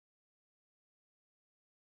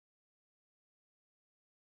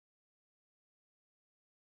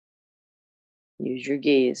 Use your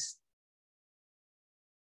gaze.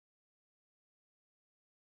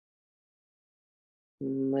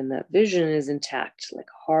 When that vision is intact, like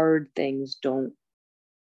hard things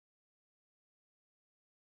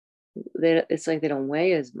it's like they don't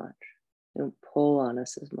weigh as much. They don't pull on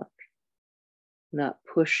us as much. Not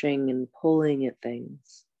pushing and pulling at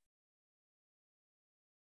things.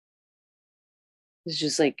 It's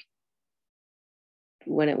just like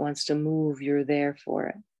when it wants to move, you're there for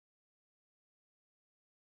it.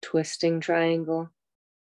 Twisting triangle.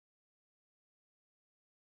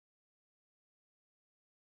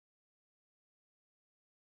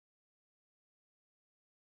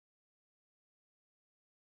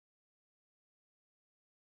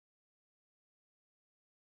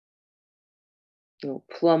 Little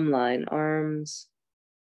plumb line, arms,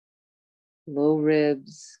 low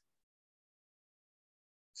ribs,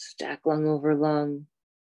 stack lung over lung.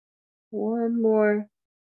 One more.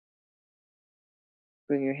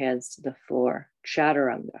 Bring your hands to the floor.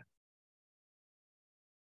 Chaturanga.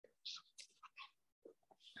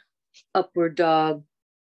 Upward dog.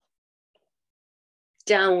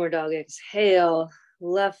 Downward dog. Exhale.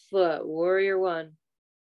 Left foot. Warrior one.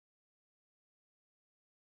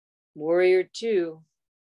 Warrior two.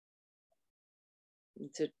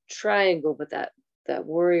 It's a triangle, but that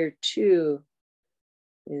warrior two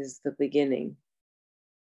is the beginning.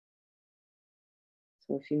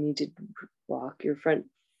 So if you need to walk your front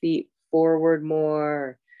feet forward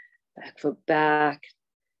more, back foot back,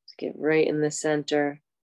 to get right in the center.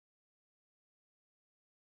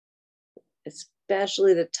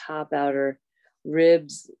 Especially the top outer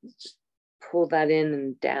ribs, just pull that in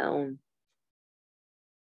and down.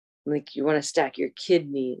 Like you want to stack your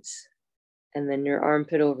kidneys and then your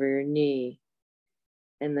armpit over your knee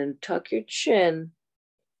and then tuck your chin.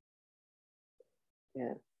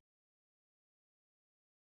 Yeah.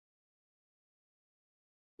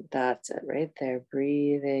 That's it right there.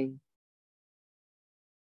 Breathing.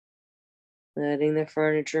 Letting the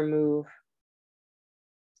furniture move.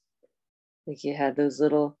 Like you had those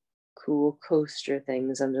little cool coaster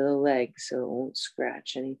things under the legs so it won't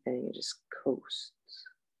scratch anything. It just coasts.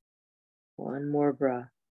 One more breath.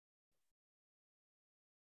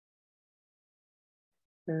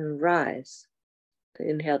 And rise. The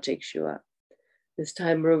inhale takes you up. This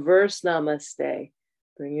time, reverse namaste.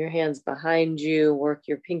 Bring your hands behind you. Work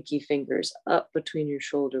your pinky fingers up between your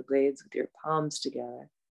shoulder blades with your palms together.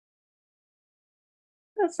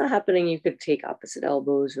 If that's not happening, you could take opposite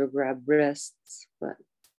elbows or grab wrists.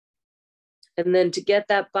 And then to get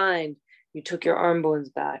that bind, you took your arm bones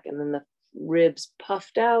back and then the ribs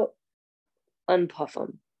puffed out. Unpuff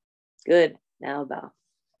them. Good. Now bow.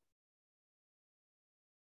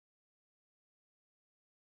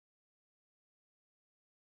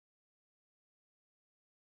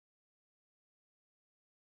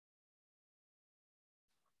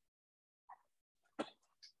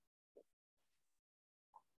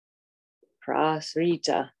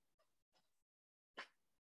 Prasrita.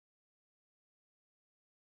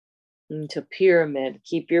 Into pyramid.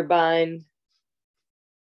 Keep your bind.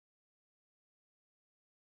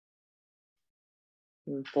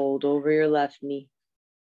 And fold over your left knee.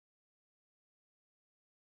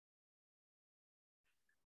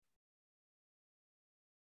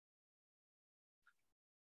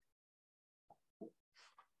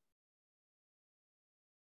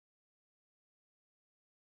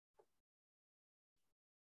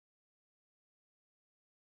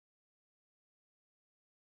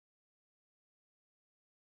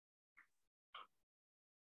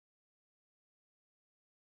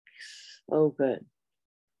 Oh, good.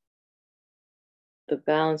 The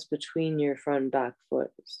balance between your front and back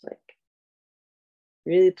foot is like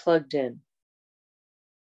really plugged in.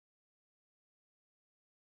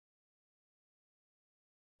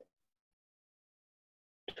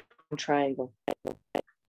 Triangle.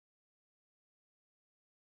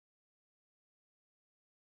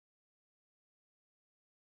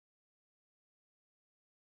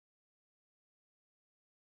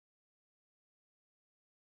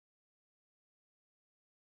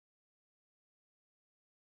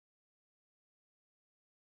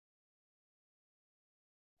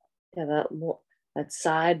 Yeah, that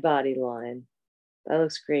side body line. That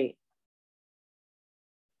looks great.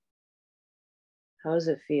 How does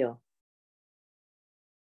it feel?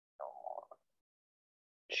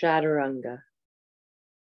 Chaturanga.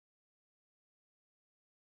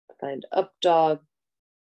 Find up dog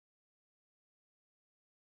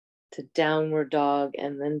to downward dog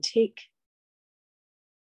and then take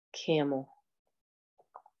camel.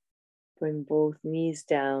 Bring both knees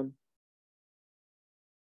down.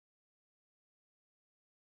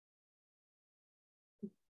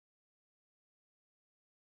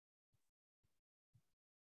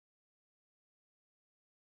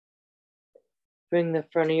 Bring the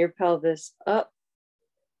front of your pelvis up.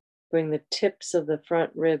 Bring the tips of the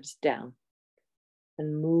front ribs down.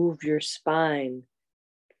 And move your spine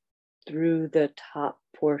through the top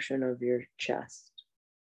portion of your chest.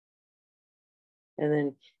 And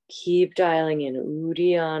then keep dialing in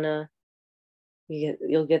Uddiyana.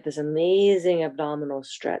 You'll get this amazing abdominal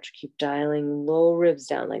stretch. Keep dialing low ribs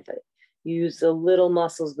down like that. Use the little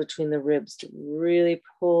muscles between the ribs to really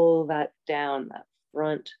pull that down, that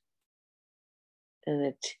front.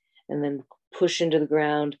 And then push into the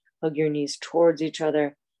ground. Hug your knees towards each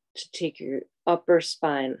other to take your upper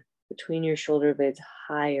spine between your shoulder blades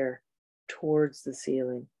higher towards the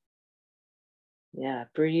ceiling. Yeah,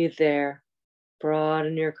 breathe there.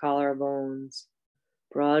 Broaden your collarbones.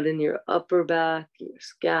 Broaden your upper back, your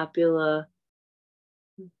scapula.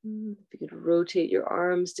 If you could rotate your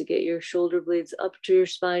arms to get your shoulder blades up to your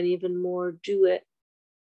spine even more, do it.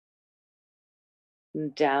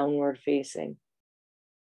 And downward facing.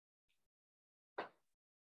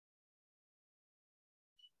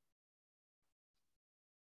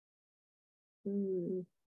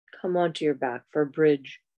 Come onto your back for a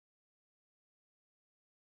bridge.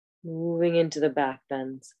 Moving into the back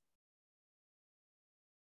bends.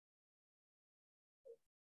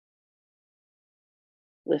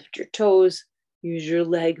 Lift your toes, use your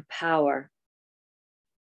leg power.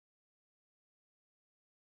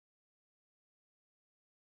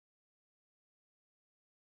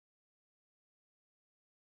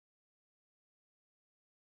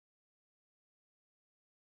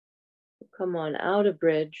 Come on out of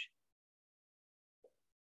bridge.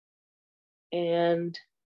 And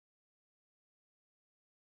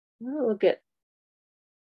look at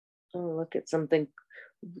something.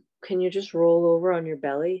 Can you just roll over on your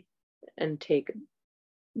belly and take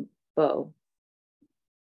bow?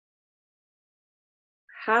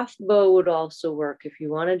 Half bow would also work if you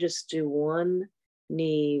want to just do one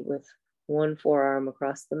knee with one forearm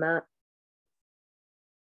across the mat.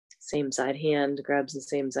 Same side hand grabs the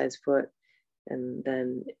same size foot, and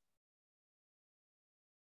then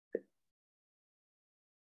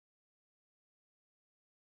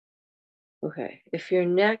okay, if your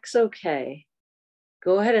neck's okay,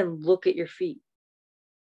 go ahead and look at your feet.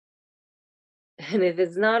 And if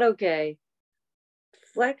it's not okay,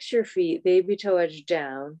 flex your feet, baby toe edge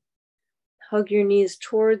down, hug your knees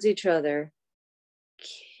towards each other,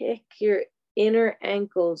 kick your inner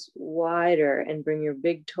ankles wider and bring your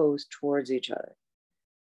big toes towards each other.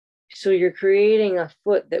 So you're creating a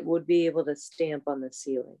foot that would be able to stamp on the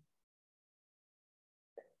ceiling.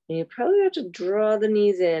 And you probably have to draw the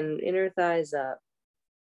knees in, inner thighs up,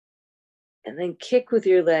 and then kick with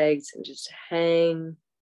your legs and just hang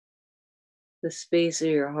the space of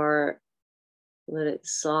your heart. Let it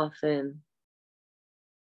soften.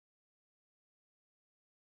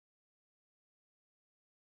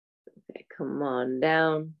 Okay, come on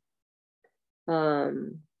down.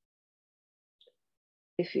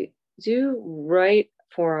 If you do right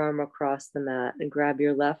forearm across the mat and grab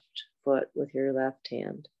your left foot with your left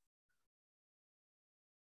hand.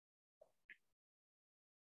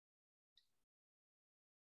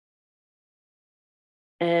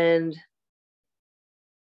 And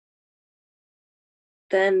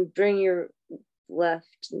then bring your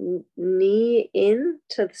left knee in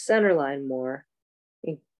to the center line more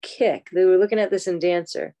and kick. They were looking at this in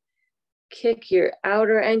Dancer. Kick your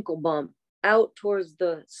outer ankle bump out towards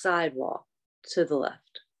the sidewall to the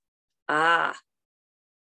left. Ah.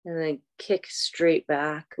 And then kick straight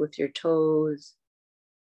back with your toes.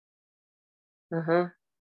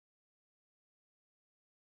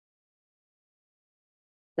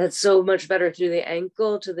 That's so much better through the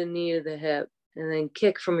ankle to the knee to the hip. And then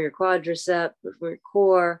kick from your quadricep, from your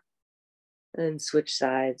core, and switch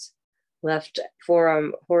sides. Left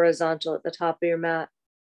forearm horizontal at the top of your mat,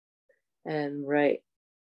 and right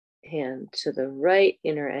hand to the right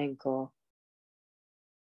inner ankle.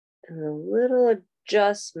 And the little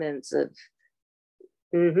adjustments of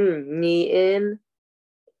knee in,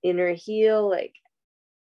 inner heel, like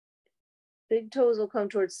big toes will come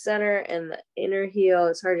towards center, and the inner heel,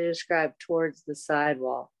 it's hard to describe, towards the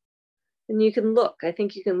sidewall. And you can look, I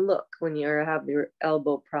think you can look when you have your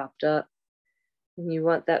elbow propped up. And you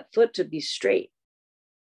want that foot to be straight.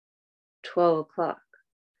 12 o'clock.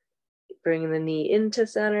 Bring the knee into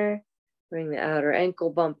center. Bring the outer ankle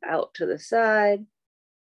bump out to the side.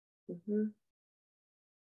 And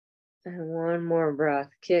one more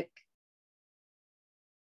breath. Kick.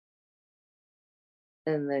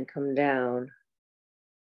 And then come down.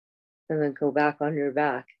 And then go back on your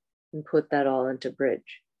back and put that all into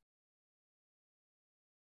bridge.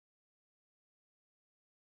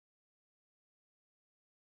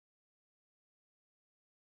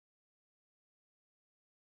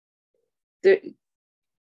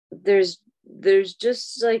 There's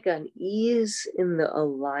just like an ease in the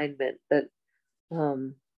alignment that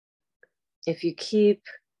if you keep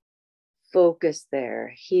focus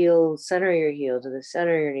there, heel, center your heel to the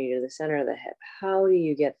center of your knee, to the center of the hip. How do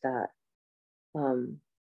you get that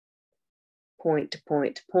point to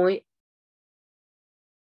point to point?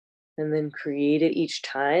 And then create it each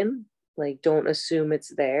time. Like, don't assume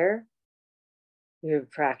it's there. Your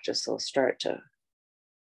practice will start to,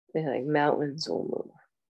 like, mountains will move.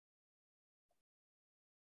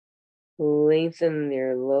 Lengthen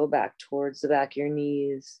your low back towards the back of your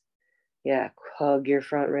knees. Yeah, hug your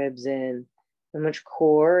front ribs in. How much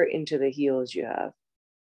core into the heels you have.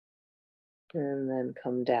 And then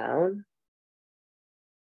come down.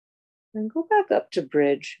 And go back up to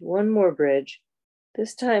bridge. One more bridge.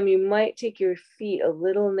 This time you might take your feet a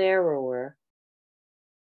little narrower.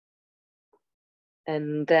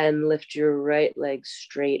 And then lift your right leg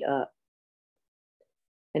straight up.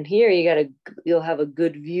 And here you'll have a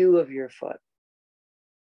good view of your foot.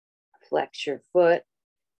 Flex your foot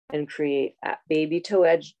and create baby toe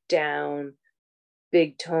edge down,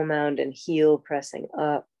 big toe mound and heel pressing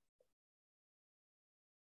up.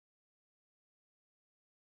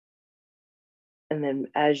 And then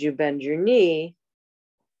as you bend your knee,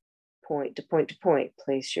 point to point to point,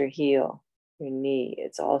 place your heel, your knee,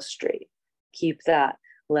 it's all straight. Keep that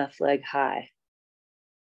left leg high.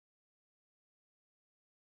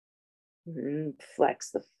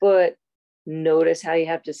 Flex the foot. Notice how you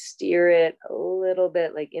have to steer it a little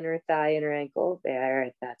bit, like inner thigh, inner ankle.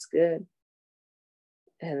 There, that's good.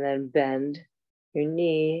 And then bend your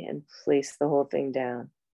knee and place the whole thing down.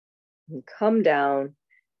 And come down,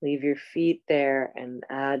 leave your feet there, and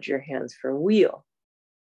add your hands for wheel.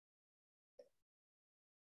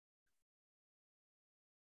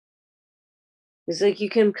 It's like you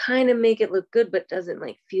can kind of make it look good, but doesn't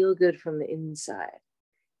like feel good from the inside.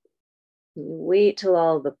 You wait till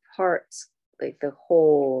all the parts, like the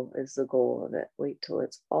whole is the goal of it. Wait till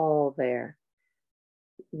it's all there.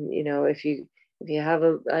 You know, if you have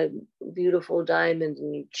a beautiful diamond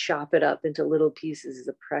and you chop it up into little pieces,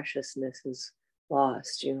 the preciousness is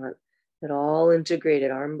lost. You want it all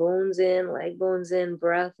integrated, arm bones in, leg bones in,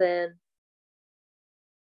 breath in,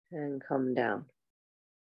 and come down.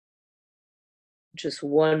 Just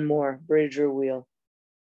one more bridge or wheel.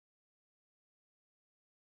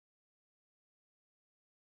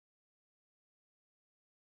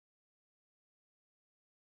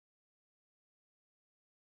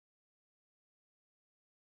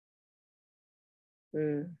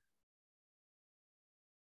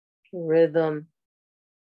 Rhythm,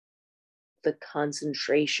 the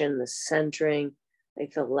concentration, the centering,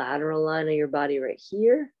 like the lateral line of your body right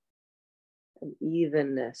here, and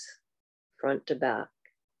evenness, front to back.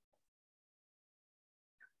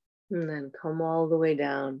 And then come all the way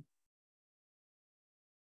down.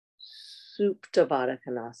 Supta Baddha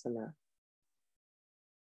Konasana.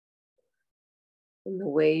 And the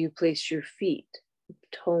way you place your feet,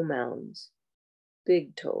 toe mounds,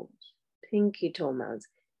 big toes, pinky toe mounds,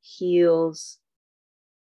 heels,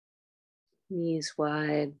 knees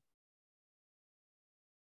wide.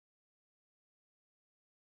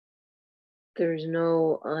 There's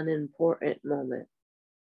no unimportant moment.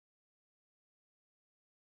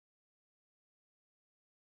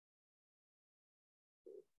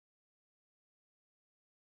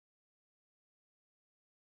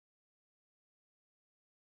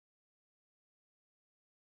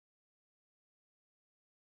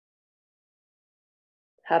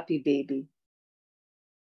 Happy baby.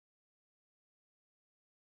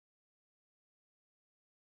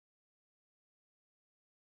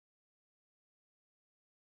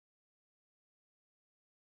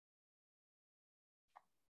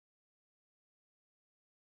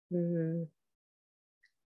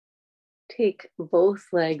 Take both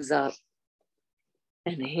legs up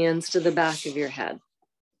and hands to the back of your head.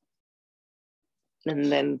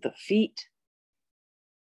 And then the feet,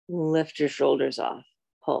 lift your shoulders off.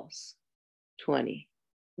 Pulse. 20,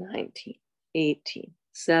 19, 18,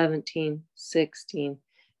 17, 16.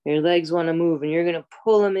 Your legs want to move and you're going to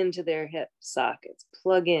pull them into their hip sockets.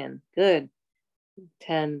 Plug in. Good.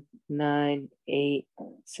 10, 9, 8,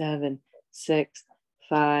 7, 6,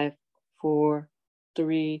 5, 4,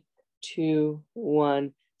 3, 2,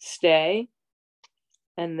 1. Stay.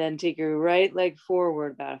 And then take your right leg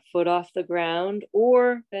forward, about a foot off the ground,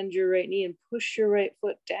 or bend your right knee and push your right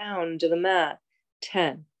foot down to the mat.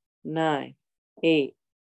 10, 9, 8,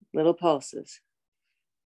 little pulses.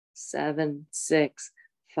 7, 6,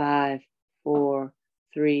 5, 4,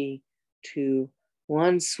 3, 2,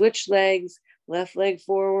 1. Switch legs, left leg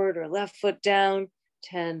forward or left foot down.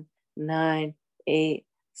 10, 9, 8,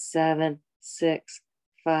 7, 6,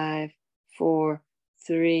 5, 4,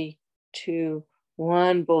 3, 2,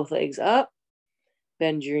 1. Both legs up.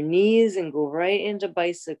 Bend your knees and go right into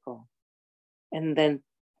bicycle. And then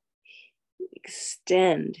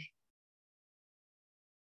extend.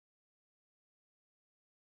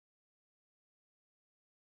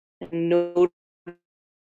 And notice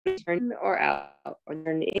turn or out, or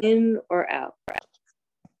turn in or out.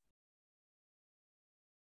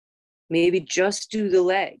 Maybe just do the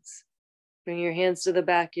legs. Bring your hands to the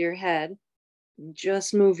back of your head. And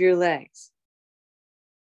just move your legs.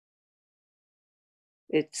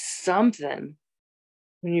 It's something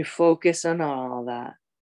when you focus on all that.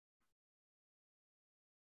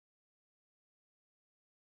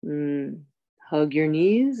 Hug your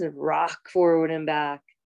knees and rock forward and back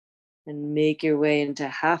and make your way into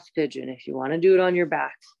half pigeon. If you want to do it on your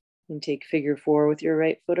back, and take figure 4 with your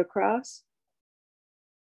right foot across.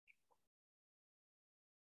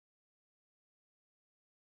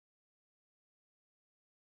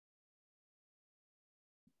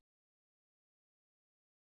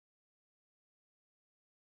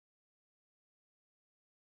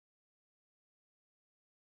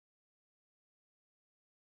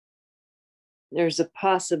 There's a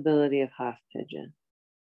possibility of half pigeon.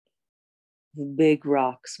 Big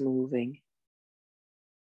rocks moving.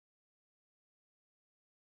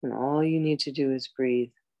 And all you need to do is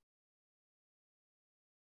breathe.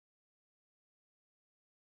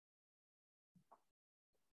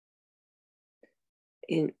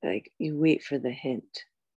 Like you wait for the hint.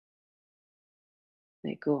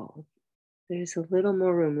 Like, oh, there's a little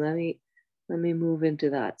more room. Let me move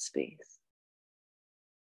into that space.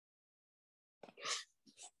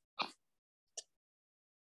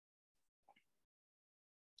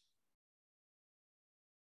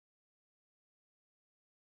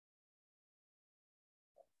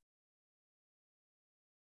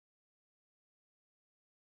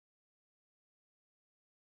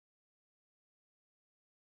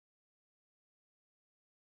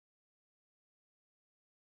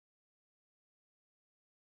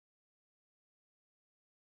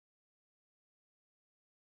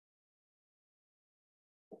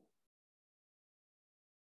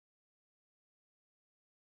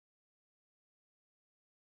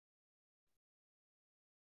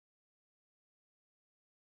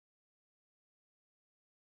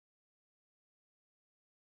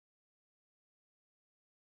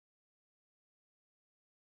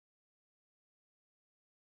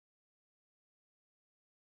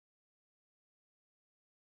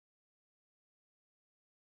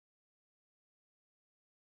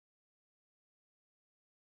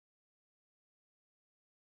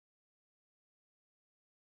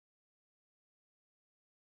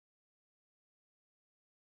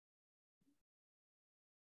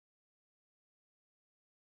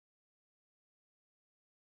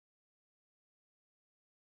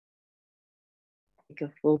 Take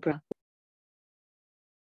a full breath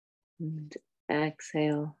and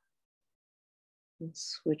exhale and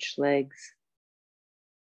switch legs.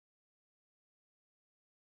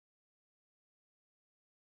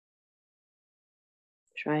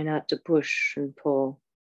 Try not to push and pull.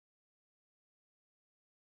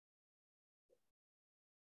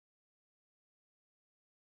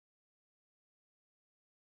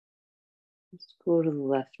 Just go to the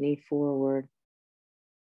left knee forward.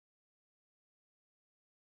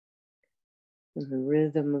 And the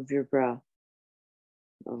rhythm of your breath,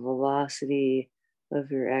 the velocity of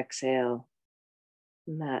your exhale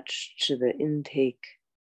matched to the intake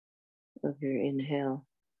of your inhale.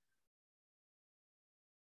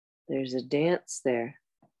 There's a dance there,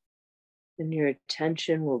 and your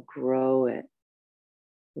attention will grow it.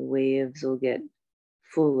 The waves will get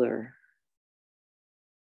fuller,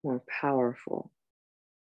 more powerful.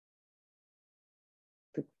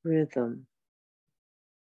 The rhythm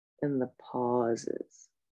and the pauses,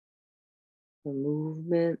 the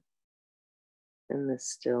movement and the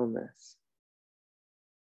stillness.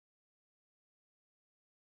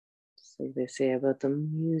 Just like they say about the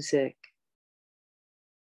music,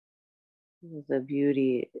 the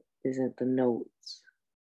beauty isn't the notes,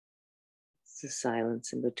 it's the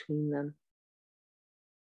silence in between them.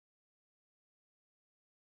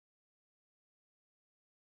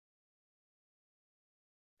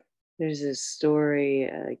 There's this story,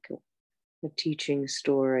 like a teaching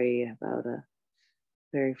story about a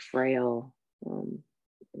very frail,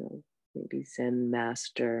 maybe Zen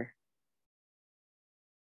master.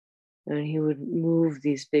 And he would move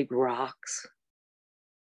these big rocks.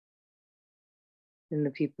 And the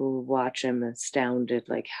people would watch him astounded,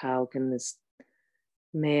 like, how can this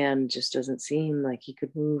man just doesn't seem like he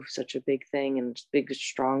could move such a big thing? And big,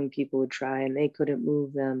 strong people would try and they couldn't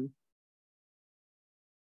move them.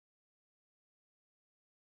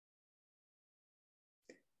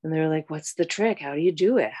 And they're like, what's the trick? How do you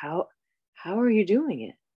do it? How are you doing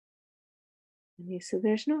it? And he said,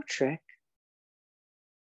 there's no trick.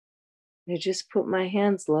 I just put my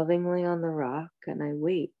hands lovingly on the rock and I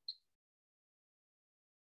wait.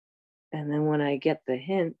 And then when I get the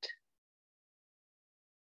hint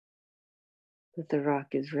that the rock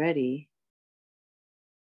is ready,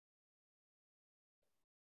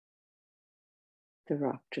 the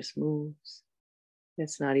rock just moves.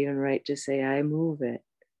 It's not even right to say I move it.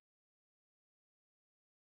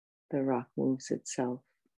 The rock moves itself.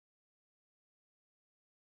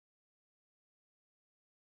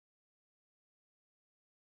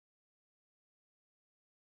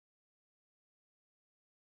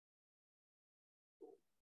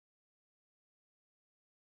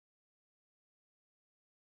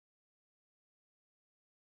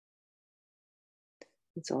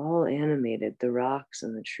 It's all animated, the rocks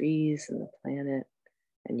and the trees and the planet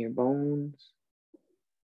and your bones.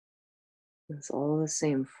 It's all the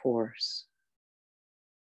same force.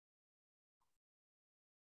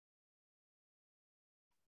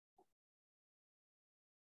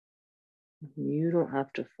 You don't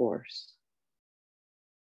have to force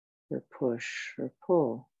or push or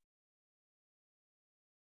pull.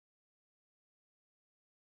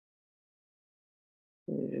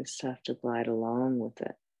 You just have to glide along with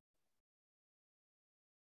it.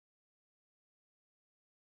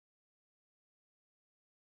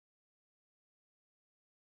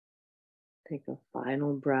 Take a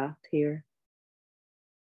final breath here.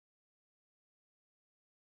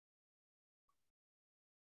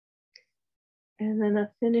 And then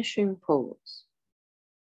a finishing pose.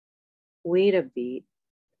 Wait a beat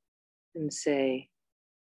and say,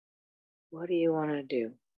 what do you want to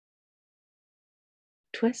do?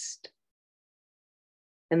 Twist.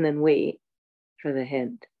 And then wait for the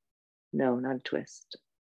hint. No, not a twist.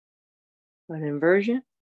 An inversion.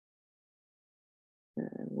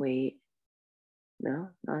 Wait. No,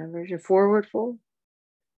 not inversion. Forward fold.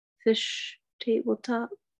 Fish tabletop.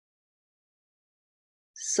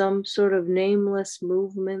 Some sort of nameless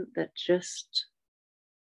movement that just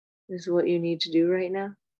is what you need to do right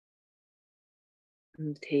now.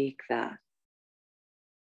 And take that.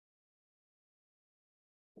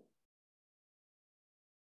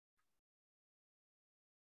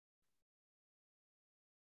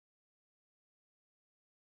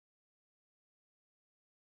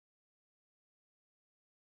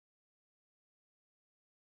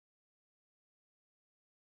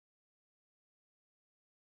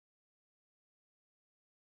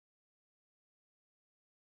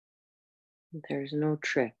 There's no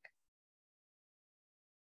trick.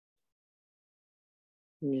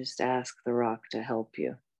 You just ask the rock to help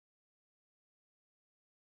you.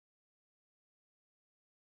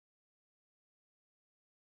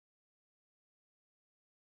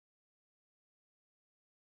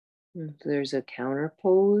 If there's a counter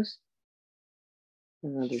pose,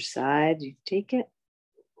 another side, you take it.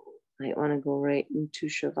 Might want to go right into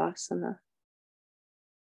Shavasana.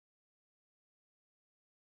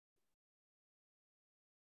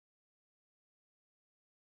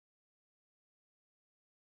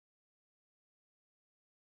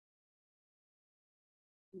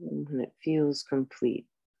 When it feels complete,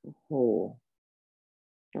 whole,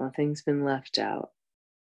 nothing's been left out,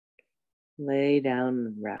 lay down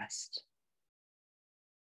and rest.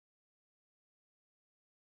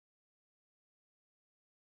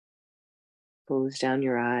 Close down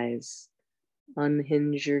your eyes,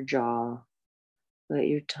 unhinge your jaw, let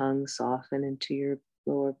your tongue soften into your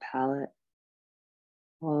lower palate,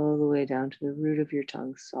 all the way down to the root of your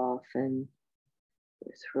tongue, soften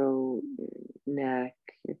your throat, your neck,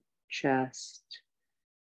 your chest.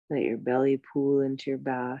 Let your belly pool into your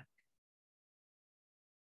back.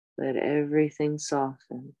 Let everything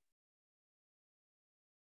soften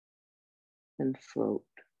and float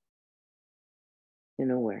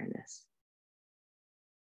in awareness.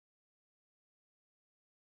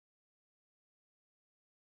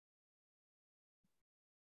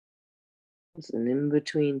 It's an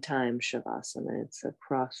in-between time, Shavasana. It's a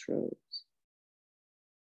crossroads.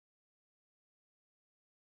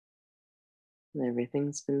 And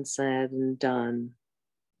everything's been said and done.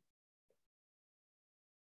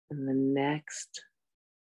 And the next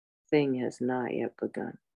thing has not yet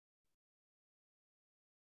begun.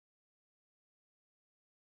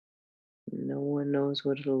 No one knows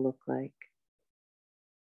what it'll look like.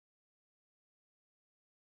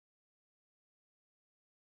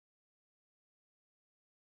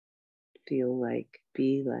 Feel like,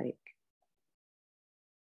 be like.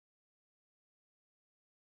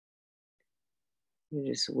 You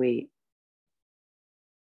just wait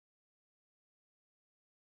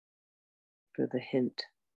for the hint.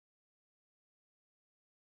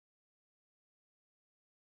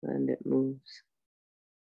 And it moves.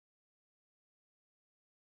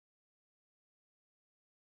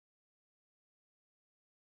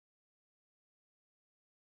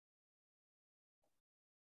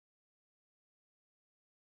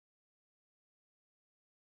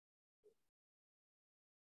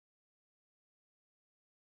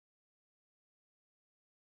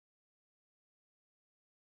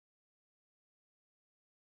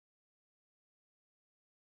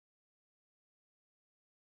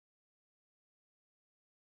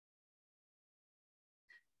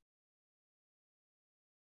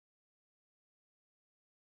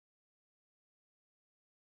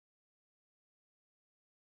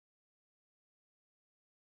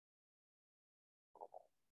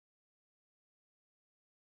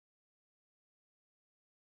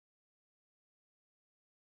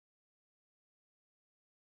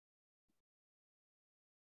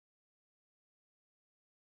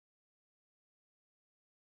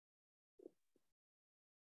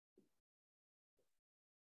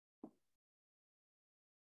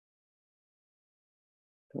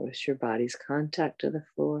 Notice your body's contact to the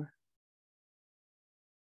floor.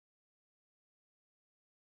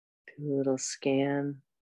 Do a little scan.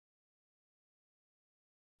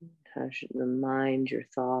 How's the mind, your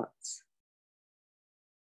thoughts?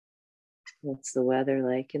 What's the weather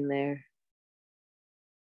like in there?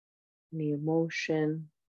 Any emotion?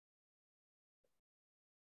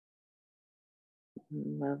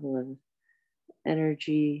 Level of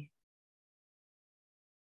energy?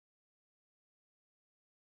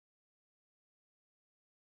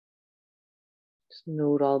 Just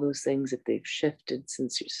note all those things if they've shifted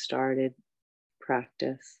since you started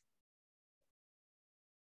practice.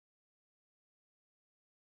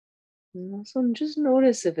 And also just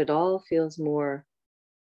notice if it all feels more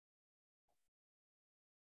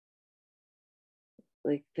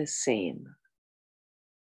like the same,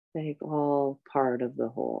 like all part of the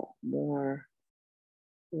whole, more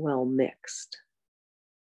well mixed,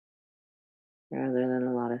 rather than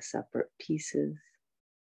a lot of separate pieces.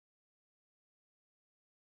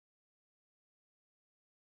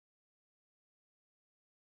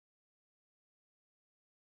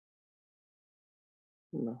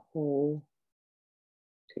 And the whole,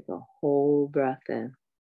 take a whole breath in.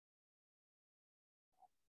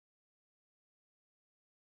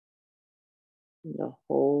 And the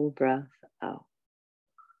whole breath out.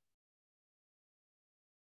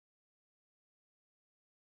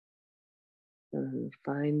 And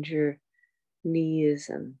find your knees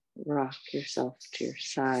and rock yourself to your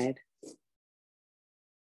side.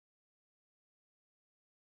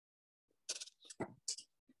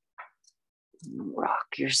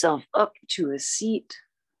 Rock yourself up to a seat.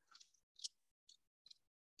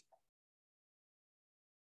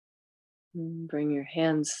 And bring your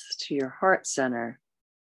hands to your heart center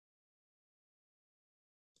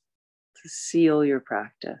to seal your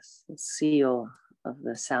practice, the seal of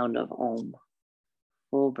the sound of Om.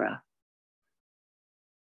 Full breath.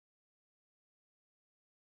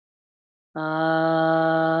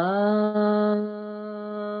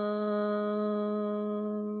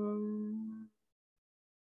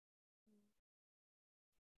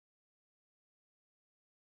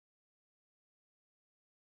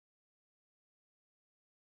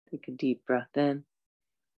 Take a deep breath in.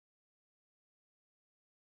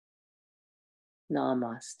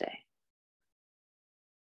 Namaste.